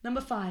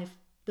 Number 5,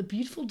 the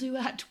beautiful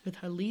duet with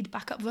her lead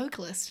backup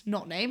vocalist,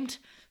 not named.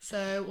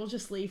 So we'll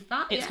just leave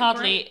that. It's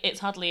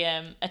hardly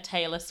a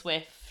Taylor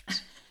Swift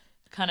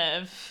kind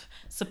of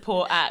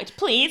support act.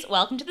 Please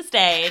welcome to the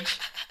stage.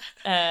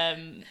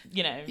 Tegan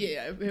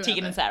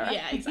and Sarah.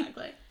 Yeah,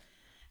 exactly.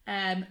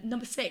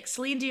 Number 6,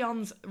 Celine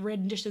Dion's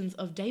renditions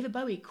of David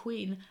Bowie,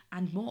 Queen,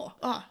 and more.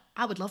 Oh,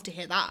 I would love to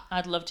hear that.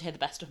 I'd love to hear the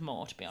best of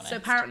more, to be honest. So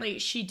apparently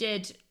she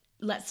did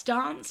Let's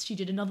Dance. She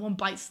did another one,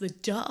 Bites the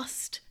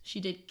Dust.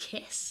 She did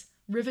Kiss,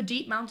 River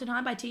Deep, Mountain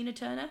High by Tina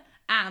Turner,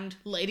 and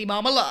Lady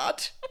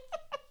Marmalade.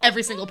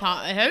 Every single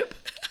part, I hope.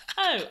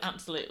 Oh,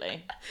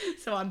 absolutely.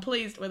 So I'm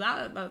pleased with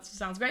that. That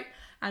sounds great.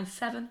 And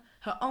 7,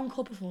 her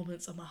encore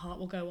performance of My Heart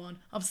Will Go On.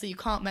 Obviously, you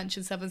can't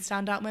mention 7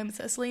 standout moments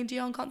at a Celine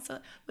Dion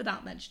concert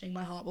without mentioning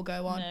My Heart Will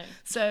Go On. No.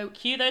 So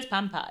cue those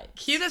panpipes.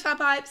 Cue those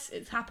panpipes.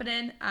 It's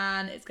happening,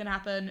 and it's going to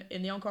happen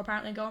in the encore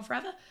apparently and go on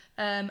forever.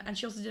 And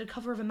she also did a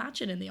cover of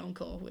Imagine in the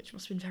encore, which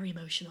must have been very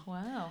emotional.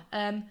 Wow.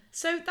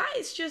 So that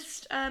is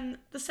just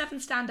the 7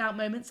 standout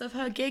moments of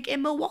her gig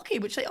in Milwaukee,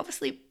 which they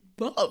obviously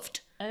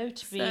loved. Oh,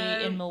 to be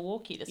in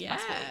Milwaukee this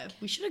past week. Yeah,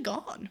 we should have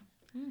gone.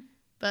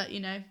 But,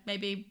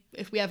 maybe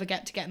if we ever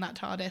get in that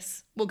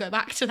TARDIS, we'll go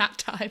back to that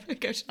time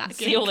and go to that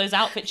gig. See all those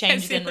outfit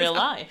changes in real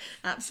life.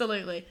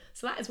 Absolutely.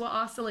 So that is what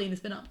our Celine has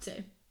been up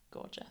to.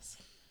 Gorgeous.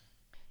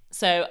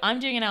 So I'm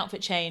doing an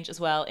outfit change as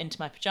well into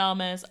my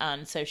pyjamas,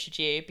 and so should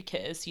you,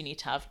 because you need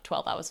to have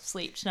 12 hours of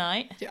sleep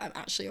tonight. Yeah, I'm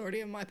actually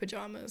already in my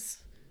pyjamas.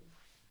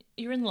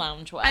 You're in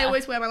loungewear. I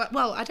always wear my...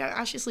 Well, I don't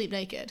actually sleep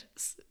naked.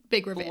 It's a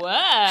big reveal.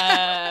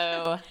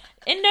 Whoa.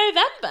 In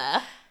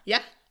November?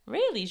 Yeah.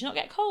 Really? Do you not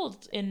get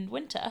cold in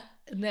winter?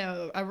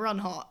 No, I run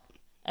hot.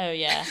 Oh,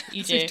 yeah,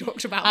 you do. We've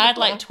talked about I had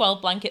before. like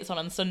 12 blankets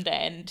on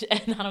Sunday, and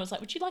Hannah was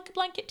like, would you like a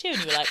blanket too? And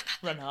you were like,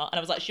 run hot. And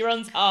I was like, she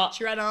runs hot.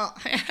 She ran hot.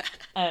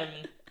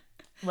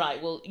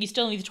 Right, well, you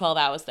still need the 12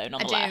 hours though, I do,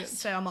 nonetheless.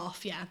 so I'm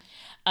off, yeah.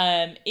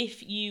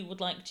 If you would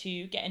like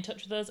to get in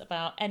touch with us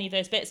about any of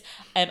those bits,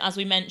 as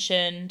we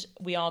mentioned,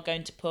 we are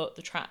going to put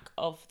the track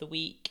of the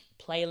week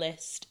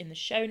playlist in the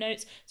show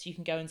notes, so you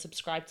can go and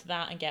subscribe to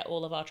that and get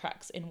all of our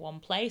tracks in one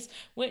place,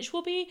 which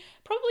will be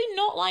probably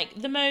not like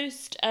the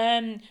most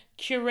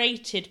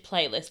curated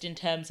playlist in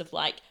terms of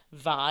like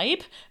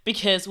vibe,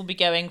 because we'll be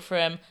going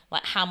from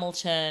like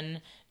Hamilton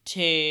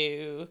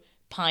to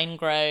Pine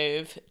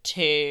Grove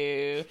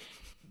to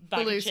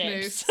Bag of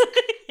Chips.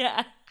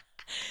 Yeah.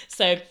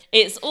 So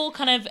it's all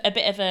kind of a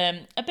bit of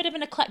an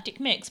eclectic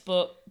mix,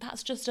 but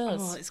that's just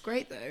us. Oh, it's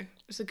great though.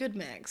 It's a good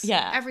mix.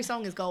 Yeah. Every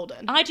song is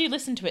golden. I do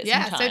listen to it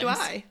Yeah, sometimes. so do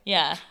I.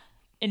 Yeah.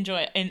 Enjoy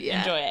it.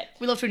 Yeah. Enjoy it.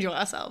 We love to enjoy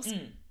ourselves.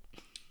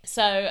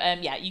 So,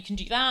 yeah, you can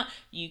do that.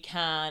 You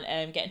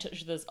can get in touch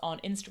with us on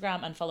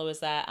Instagram and follow us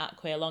there at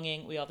Queer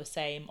Longing. We are the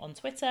same on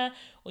Twitter.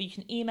 Or you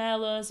can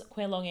email us,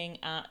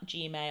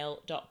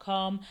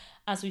 queerlonging@gmail.com.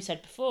 As we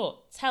said before,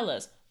 tell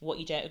us what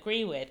you don't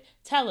agree with.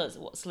 Tell us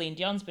what Celine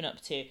Dion's been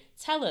up to.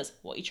 Tell us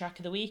what your track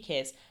of the week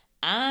is.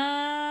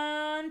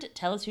 And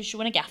tell us who should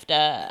win a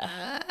GAFTA.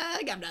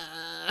 Gavna.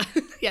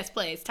 Yes,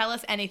 please. Tell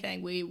us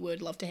anything. We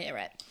would love to hear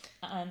it.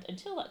 And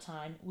until that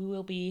time, we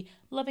will be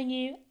loving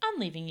you and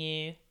leaving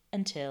you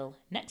until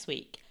next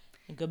week.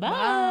 Goodbye.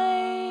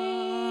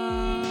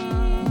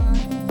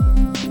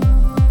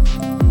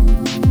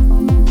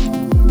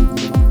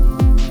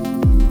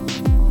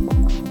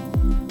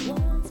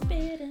 Once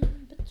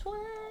bitten, but twice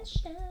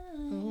shy.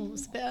 Oh,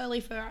 it's a bit early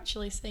for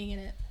actually singing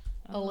it,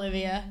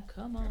 Olivia.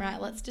 Come on.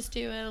 Right, let's just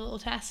do a little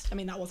test. I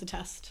mean, that was a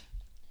test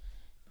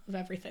of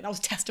everything. That was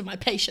a test of my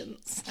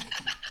patience.